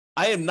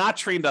 I am not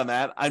trained on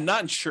that. I'm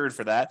not insured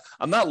for that.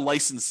 I'm not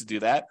licensed to do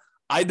that.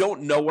 I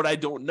don't know what I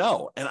don't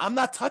know. And I'm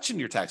not touching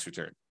your tax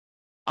return.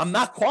 I'm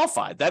not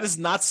qualified. That is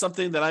not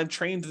something that I'm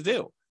trained to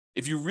do.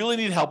 If you really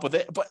need help with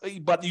it,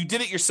 but you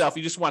did it yourself,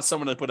 you just want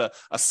someone to put a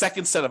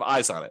second set of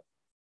eyes on it.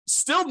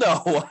 Still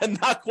no, I'm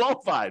not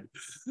qualified.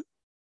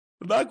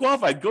 I'm not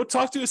qualified. Go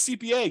talk to a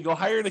CPA. Go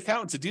hire an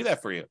accountant to do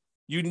that for you.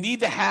 You need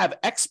to have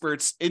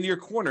experts in your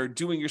corner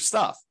doing your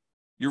stuff.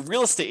 Your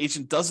real estate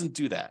agent doesn't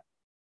do that.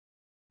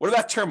 What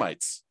about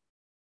termites?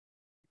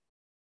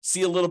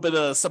 See a little bit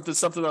of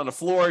something on the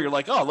floor. You're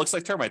like, oh, it looks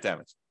like termite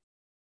damage.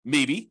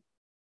 Maybe.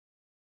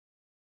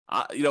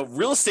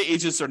 Real estate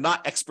agents are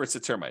not experts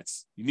at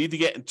termites. You need to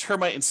get a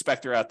termite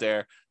inspector out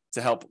there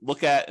to help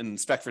look at and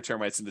inspect for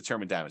termites and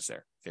determine damage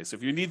there. Okay, so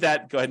if you need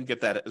that, go ahead and get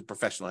that as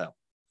professional help.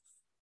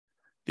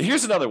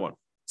 Here's another one.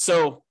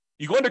 So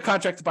you go under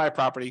contract to buy a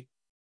property.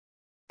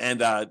 And,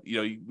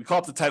 we call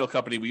up the title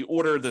company. We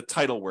order the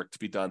title work to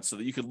be done so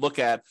that you can look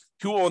at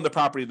who owned the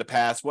property in the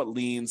past, what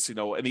liens,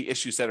 any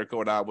issues that are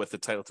going on with the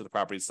title to the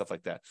property, stuff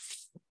like that.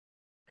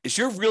 Is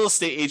your real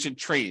estate agent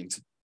trained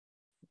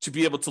to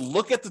be able to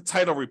look at the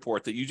title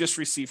report that you just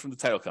received from the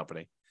title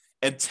company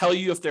and tell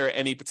you if there are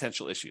any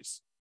potential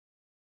issues?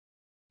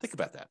 Think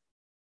about that.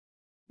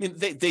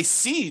 They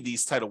see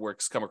these title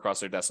works come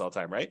across their desk all the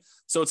time, right?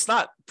 So it's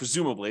not,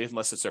 presumably,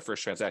 unless it's their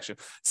first transaction,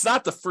 it's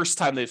not the first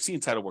time they've seen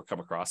title work come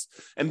across.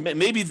 And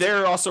maybe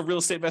they're also real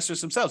estate investors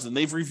themselves, and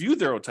they've reviewed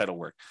their own title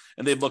work,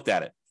 and they've looked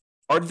at it.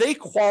 Are they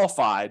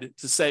qualified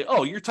to say,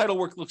 oh, your title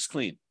work looks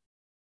clean?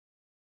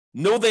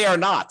 No, they are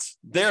not.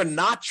 They're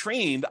not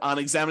trained on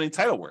examining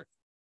title work.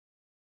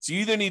 So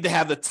you either need to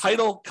have the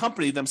title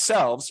company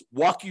themselves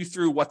walk you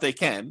through what they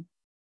can,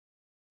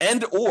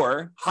 and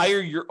or hire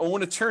your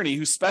own attorney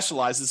who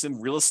specializes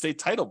in real estate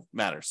title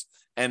matters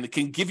and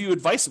can give you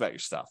advice about your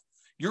stuff.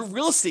 Your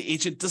real estate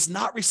agent does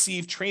not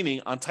receive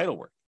training on title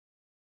work.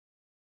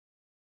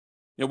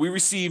 We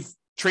receive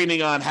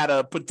training on how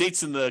to put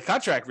dates in the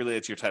contract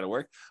related to your title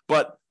work,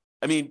 but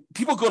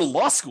people go to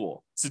law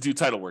school to do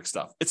title work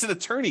stuff. It's an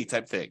attorney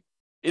type thing.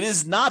 It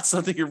is not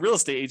something your real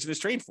estate agent is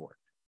trained for.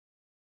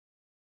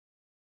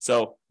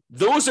 So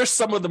those are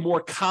some of the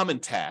more common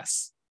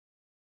tasks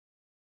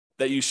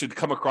that you should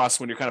come across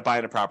when you're kind of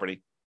buying a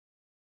property.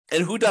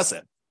 And who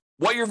doesn't?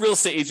 What your real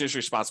estate agent is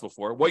responsible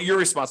for, what you're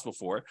responsible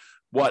for,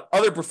 what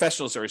other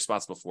professionals are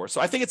responsible for. So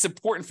I think it's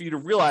important for you to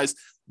realize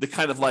the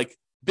kind of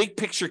big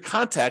picture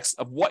context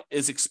of what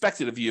is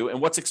expected of you and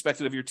what's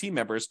expected of your team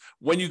members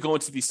when you go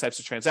into these types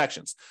of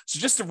transactions. So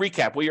just to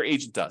recap what your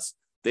agent does.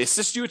 They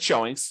assist you at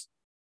showings.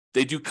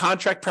 They do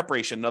contract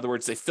preparation. In other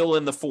words, they fill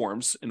in the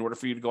forms in order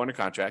for you to go under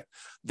contract.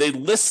 They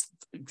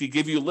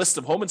give you a list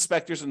of home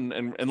inspectors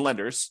and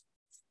lenders.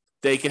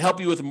 They can help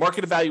you with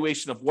market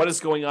evaluation of what is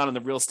going on in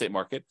the real estate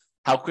market,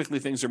 how quickly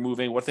things are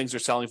moving, what things are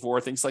selling for,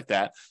 things like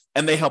that.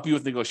 And they help you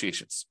with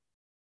negotiations.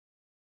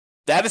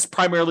 That is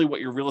primarily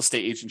what your real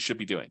estate agent should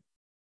be doing,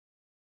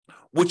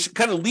 which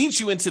kind of leads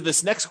you into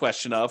this next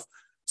question of,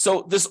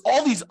 so there's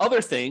all these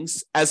other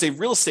things as a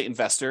real estate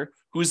investor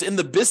who's in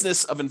the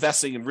business of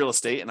investing in real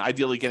estate and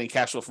ideally getting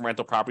cash flow from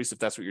rental properties, if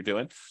that's what you're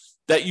doing,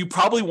 that you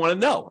probably want to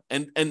know.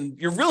 And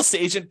your real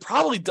estate agent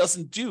probably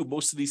doesn't do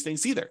most of these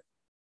things either.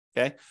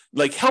 Okay.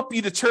 Like help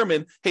you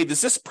determine, hey, does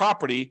this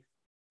property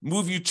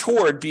move you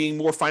toward being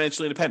more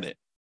financially independent?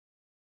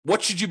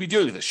 What should you be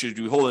doing with this? Should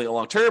you be holding it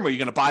long term? Are you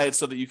going to buy it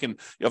so that you can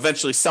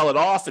eventually sell it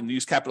off and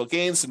use capital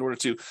gains in order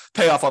to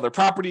pay off other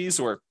properties,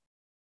 or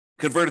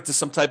convert it to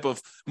some type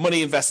of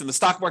money invest in the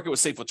stock market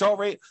with safe withdrawal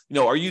rate?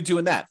 Are you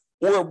doing that?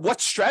 Or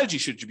what strategy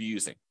should you be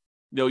using?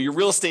 Your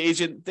real estate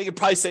agent, they could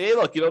probably say, hey,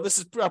 look, this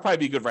is probably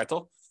be a good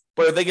rental.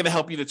 But are they going to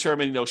help you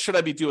determine, should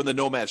I be doing the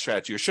nomad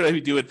strategy, or should I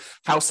be doing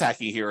house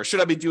hacking here, or should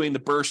I be doing the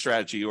BRRRR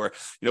strategy, or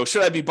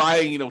should I be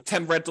buying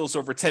 10 rentals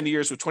over 10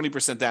 years with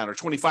 20% down, or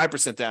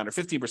 25% down, or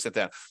 15%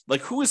 down?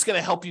 Like, who is going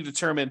to help you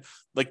determine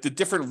like the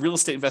different real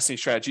estate investing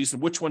strategies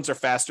and which ones are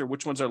faster,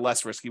 which ones are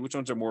less risky, which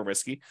ones are more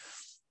risky?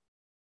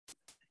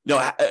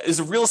 Is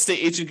a real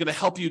estate agent going to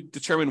help you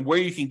determine where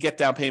you can get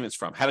down payments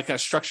from, how to kind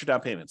of structure down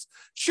payments?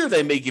 Sure,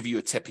 they may give you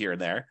a tip here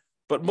and there,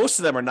 but most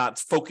of them are not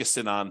focused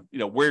in on,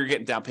 where you're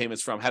getting down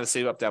payments from, how to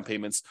save up down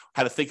payments,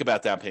 how to think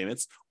about down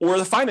payments, or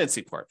the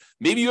financing part.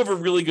 Maybe you have a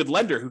really good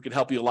lender who can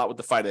help you a lot with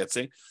the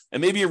financing,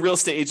 and maybe a real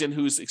estate agent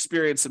who's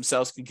experienced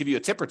themselves can give you a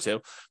tip or two,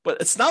 but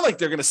it's not like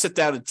they're going to sit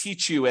down and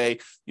teach you a,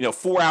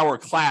 4-hour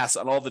class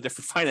on all the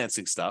different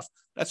financing stuff.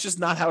 That's just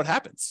not how it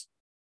happens.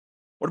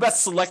 What about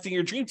selecting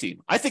your dream team?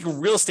 I think a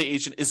real estate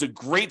agent is a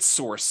great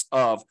source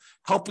of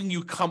helping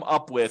you come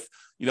up with,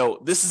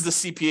 this is the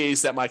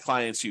CPAs that my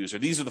clients use, or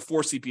these are the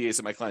 4 CPAs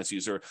that my clients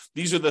use, or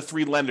these are the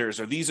 3 lenders,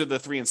 or these are the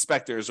 3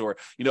 inspectors, or,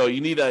 you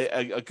need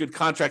a good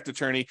contract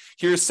attorney.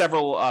 Here's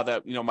several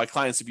that, my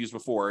clients have used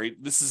before.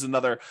 This is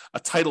a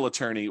title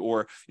attorney,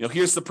 or,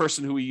 here's the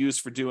person who we use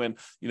for doing,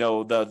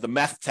 the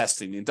meth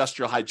testing, the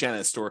industrial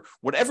hygienist, or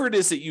whatever it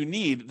is that you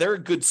need. They're a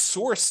good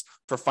source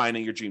for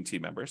finding your dream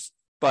team members.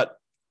 But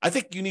I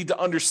think you need to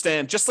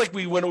understand, just like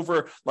we went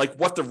over like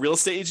what the real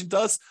estate agent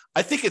does,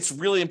 I think it's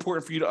really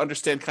important for you to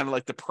understand kind of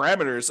like the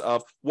parameters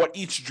of what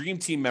each dream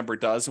team member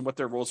does and what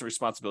their roles and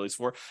responsibilities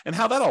for and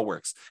how that all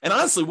works. And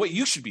honestly, what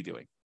you should be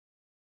doing,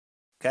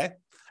 okay,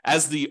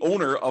 as the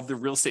owner of the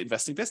real estate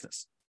investing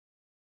business.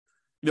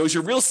 Is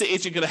your real estate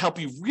agent going to help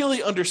you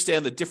really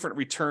understand the different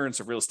returns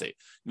of real estate?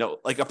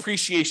 Like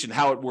appreciation,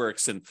 how it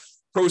works, and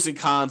pros and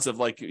cons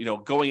of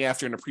going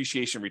after an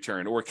appreciation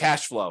return, or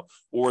cash flow,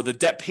 or the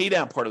debt pay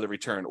down part of the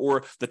return,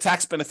 or the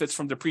tax benefits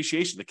from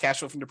depreciation, the cash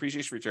flow from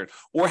depreciation return,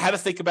 or how to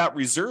think about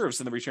reserves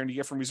and the return you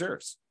get from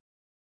reserves,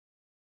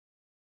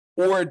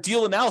 or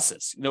deal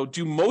analysis.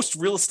 Do most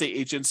real estate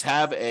agents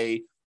have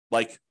a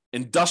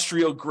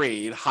industrial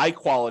grade, high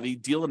quality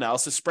deal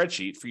analysis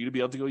spreadsheet for you to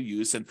be able to go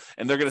use? And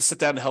they're going to sit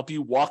down and help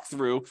you walk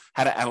through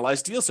how to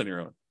analyze deals on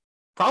your own?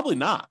 Probably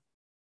not.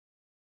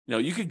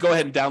 You could go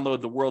ahead and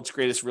download the world's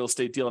greatest real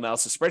estate deal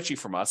analysis spreadsheet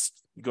from us.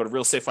 You go to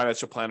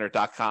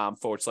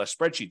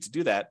realestatefinancialplanner.com/spreadsheet to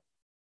do that.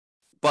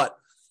 But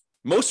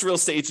most real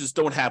estate agents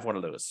don't have one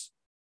of those.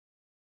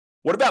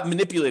 What about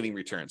manipulating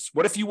returns?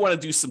 What if you want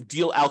to do some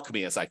deal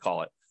alchemy, as I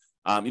call it?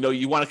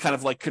 You want to kind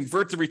of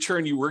convert the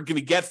return you were going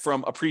to get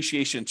from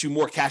appreciation to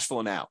more cash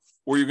flow now,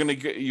 or you're going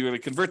to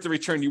convert the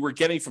return you were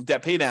getting from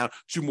debt pay down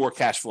to more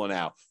cash flow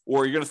now,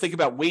 or you're going to think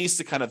about ways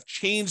to kind of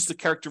change the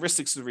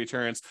characteristics of the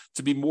returns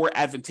to be more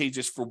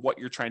advantageous for what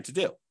you're trying to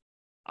do.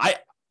 I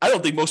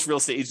don't think most real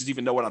estate agents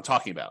even know what I'm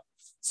talking about.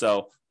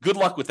 So good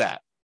luck with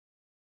that.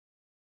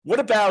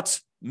 What about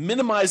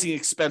minimizing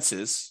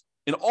expenses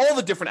in all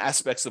the different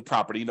aspects of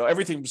property?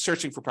 Everything from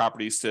searching for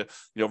properties to,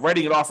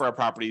 writing an offer on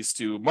properties,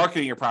 to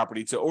marketing your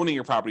property, to owning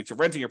your property, to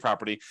renting your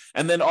property,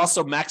 and then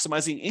also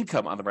maximizing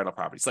income on the rental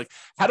properties. Like,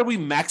 how do we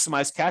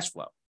maximize cash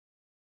flow?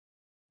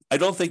 I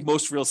don't think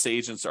most real estate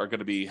agents are going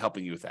to be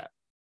helping you with that.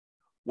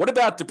 What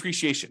about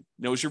depreciation?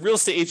 Is your real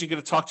estate agent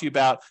going to talk to you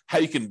about how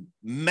you can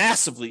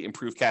massively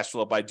improve cash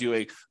flow by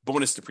doing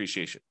bonus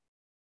depreciation?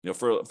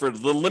 For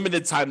the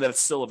limited time that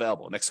it's still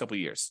available, next couple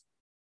of years?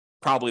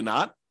 Probably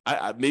not.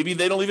 Maybe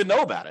they don't even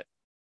know about it.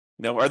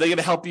 Are they going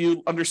to help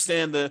you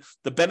understand the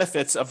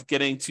benefits of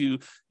getting to,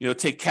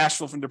 take cash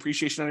flow from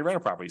depreciation on your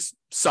rental properties?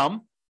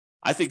 Some.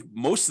 I think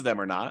most of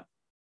them are not.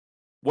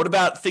 What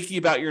about thinking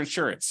about your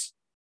insurance?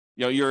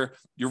 Your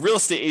real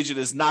estate agent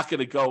is not going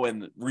to go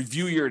and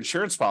review your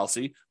insurance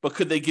policy, but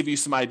could they give you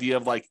some idea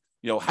of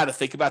how to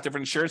think about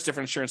different insurance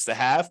to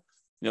have,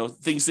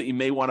 things that you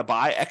may want to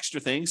buy, extra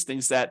things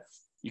that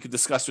you could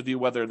discuss with you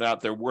whether or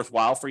not they're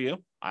worthwhile for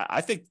you?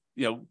 I think,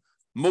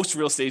 most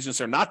real estate agents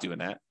are not doing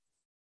that.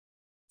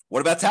 What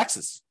about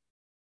taxes?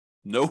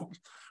 No,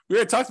 we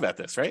already talked about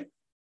this, right?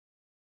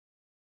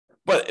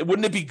 But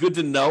wouldn't it be good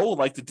to know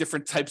the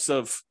different types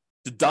of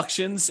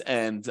deductions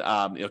and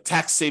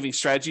tax saving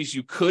strategies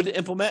you could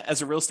implement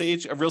as a real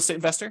estate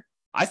investor?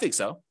 I think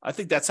so. I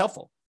think that's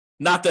helpful.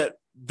 Not that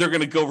they're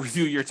going to go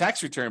review your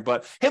tax return,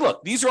 but hey,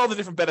 look, these are all the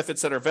different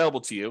benefits that are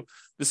available to you.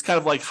 This kind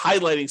of like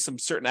highlighting some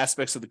certain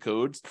aspects of the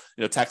code,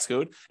 tax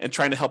code, and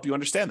trying to help you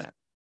understand that.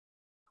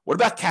 What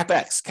about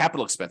CapEx,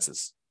 capital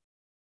expenses?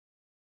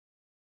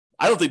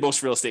 I don't think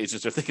most real estate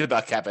agents are thinking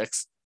about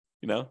CapEx,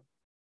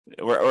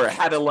 or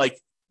how to like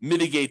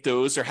mitigate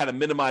those, or how to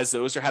minimize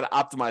those, or how to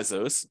optimize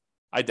those.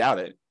 I doubt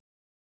it.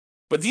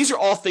 But these are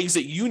all things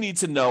that you need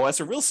to know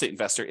as a real estate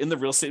investor in the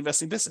real estate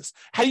investing business.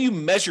 How do you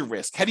measure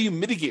risk? How do you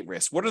mitigate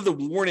risk? What are the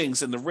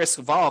warnings and the risks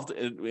involved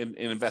in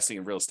investing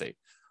in real estate?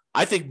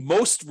 I think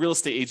most real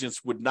estate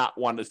agents would not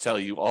want to tell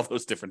you all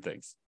those different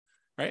things,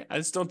 right? I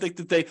just don't think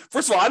that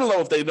first of all, I don't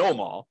know if they know them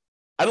all.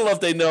 I don't know if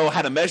they know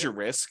how to measure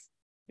risk.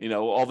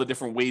 All the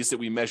different ways that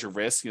we measure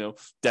risk,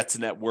 debt to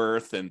net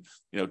worth and,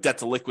 debt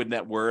to liquid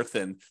net worth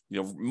and,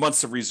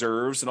 months of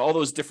reserves and all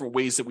those different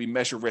ways that we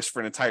measure risk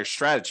for an entire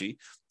strategy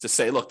to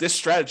say, look, this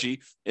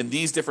strategy in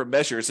these different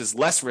measures is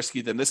less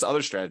risky than this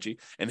other strategy,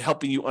 and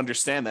helping you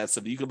understand that so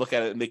that you can look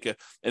at it and make an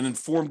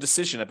informed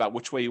decision about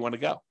which way you want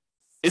to go.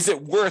 Is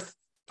it worth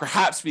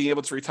perhaps being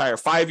able to retire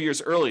 5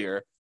 years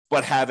earlier,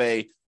 but have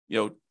a,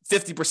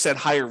 50%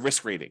 higher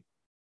risk rating?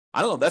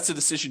 I don't know. That's a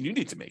decision you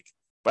need to make.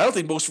 But I don't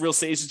think most real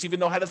estate agents even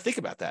know how to think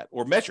about that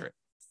or measure it.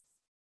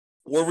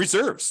 Or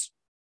reserves.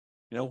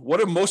 What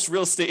do most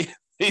real estate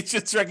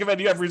agents recommend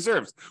you have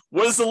reserves?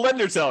 What is the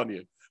lender telling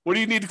you? What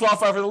do you need to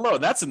qualify for the loan?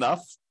 That's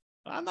enough.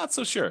 I'm not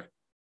so sure.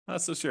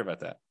 Not so sure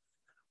about that.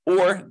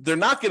 Or they're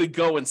not going to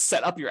go and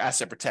set up your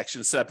asset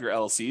protection, set up your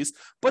LLCs,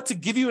 but to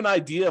give you an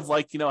idea of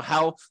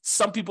how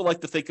some people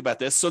like to think about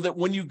this, so that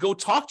when you go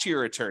talk to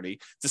your attorney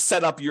to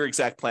set up your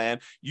exact plan,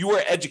 you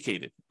are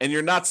educated and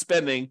you're not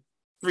spending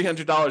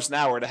 $300 an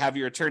hour to have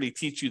your attorney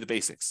teach you the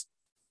basics.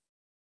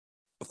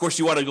 Of course,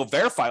 you want to go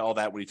verify all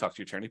that when you talk to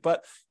your attorney,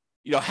 but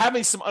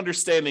having some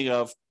understanding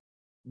of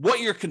what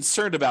you're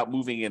concerned about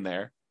moving in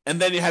there, and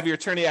then you have your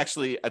attorney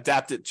actually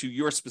adapt it to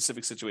your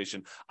specific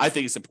situation, I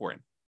think is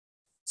important.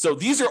 So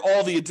these are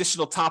all the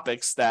additional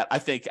topics that I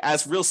think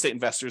as real estate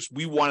investors,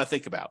 we want to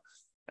think about.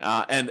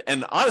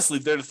 And honestly,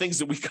 they're the things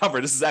that we cover.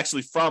 This is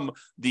actually from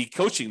the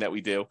coaching that we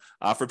do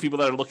for people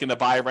that are looking to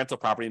buy a rental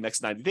property in the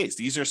next 90 days.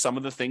 These are some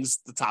of the things,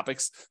 the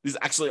topics. These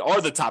actually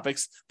are the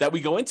topics that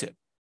we go into.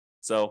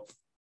 So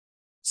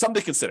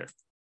something to consider.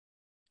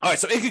 All right.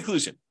 So in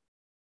conclusion,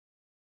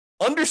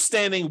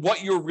 understanding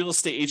what your real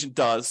estate agent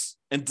does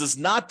and does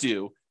not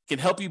do can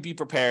help you be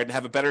prepared and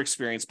have a better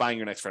experience buying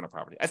your next rental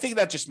property. I think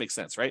that just makes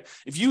sense, right?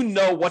 If you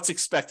know what's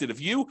expected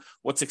of you,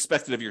 what's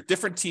expected of your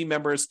different team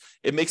members,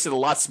 it makes it a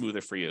lot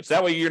smoother for you. So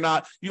that way you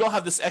don't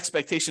have this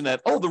expectation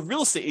that, the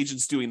real estate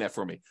agent's doing that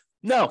for me.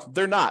 No,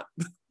 they're not.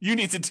 You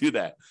need to do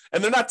that.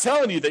 And they're not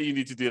telling you that you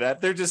need to do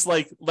that. They're just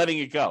like letting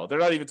it go. They're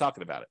not even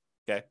talking about it.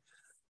 Okay.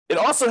 It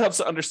also helps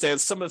to understand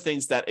some of the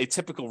things that a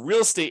typical real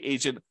estate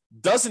agent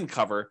doesn't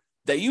cover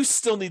that you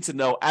still need to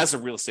know as a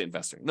real estate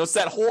investor. It's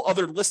that whole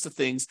other list of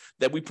things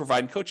that we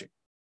provide in coaching.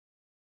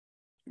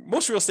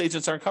 Most real estate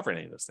agents aren't covering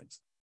any of those things.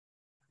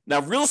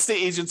 Now, real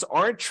estate agents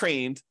aren't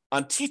trained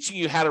on teaching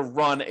you how to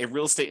run a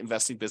real estate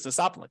investing business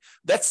optimally.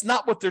 That's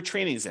not what their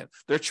training is in.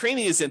 Their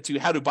training is into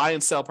how to buy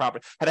and sell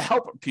property, how to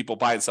help people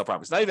buy and sell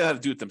properties, not even how to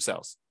do it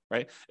themselves,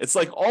 right? It's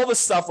like all this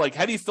stuff, like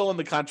how do you fill in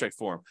the contract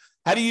form?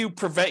 How do you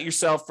prevent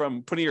yourself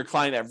from putting your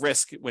client at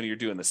risk when you're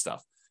doing this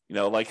stuff?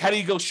 Like how do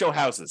you go show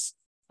houses?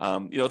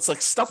 It's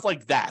like stuff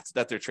like that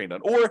they're trained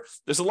on. Or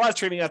there's a lot of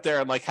training out there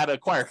on like how to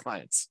acquire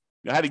clients,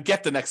 how to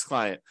get the next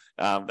client.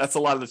 That's a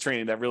lot of the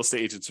training that real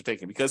estate agents are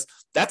taking because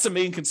that's a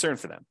main concern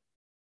for them.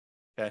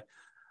 Okay.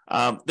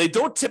 They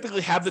don't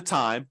typically have the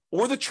time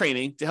or the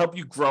training to help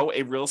you grow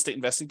a real estate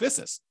investing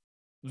business.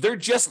 They're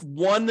just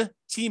one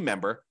team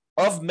member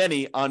of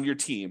many on your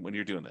team when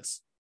you're doing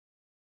this.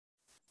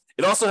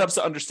 It also helps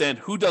to understand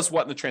who does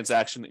what in the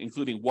transaction,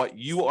 including what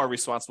you are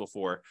responsible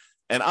for.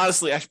 And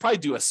honestly, I should probably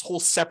do a whole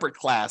separate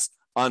class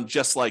on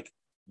just like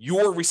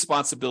your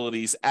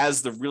responsibilities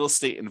as the real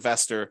estate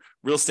investor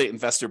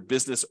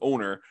business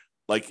owner,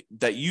 like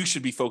that you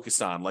should be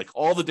focused on, like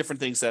all the different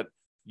things that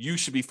you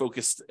should be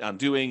focused on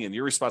doing and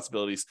your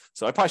responsibilities.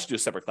 So I probably should do a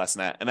separate class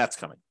on that, and that's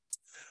coming.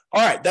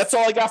 All right, that's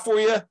all I got for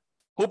you.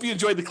 Hope you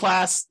enjoyed the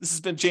class. This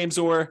has been James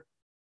Orr.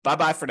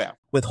 Bye-bye for now.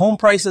 With home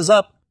prices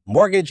up,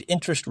 mortgage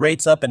interest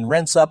rates up, and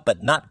rents up,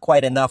 but not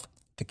quite enough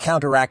to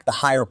counteract the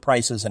higher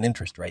prices and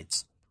interest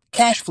rates,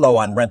 cash flow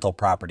on rental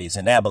properties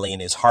in Abilene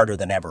is harder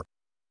than ever.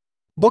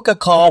 Book a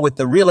call with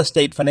the Real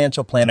Estate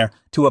Financial Planner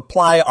to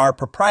apply our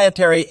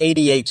proprietary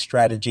 88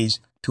 strategies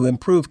to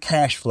improve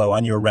cash flow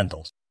on your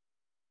rentals.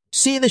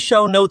 See the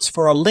show notes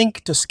for a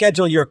link to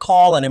schedule your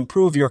call and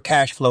improve your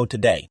cash flow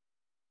today.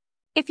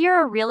 If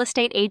you're a real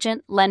estate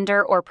agent,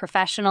 lender, or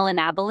professional in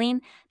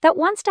Abilene that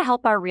wants to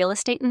help our real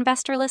estate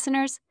investor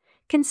listeners,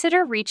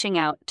 consider reaching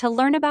out to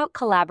learn about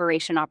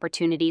collaboration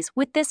opportunities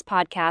with this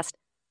podcast.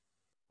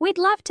 We'd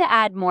love to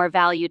add more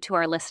value to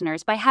our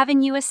listeners by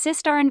having you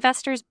assist our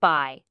investors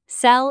buy,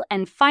 sell,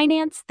 and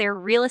finance their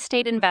real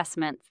estate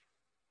investments.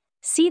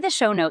 See the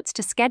show notes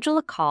to schedule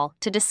a call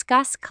to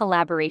discuss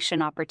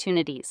collaboration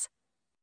opportunities.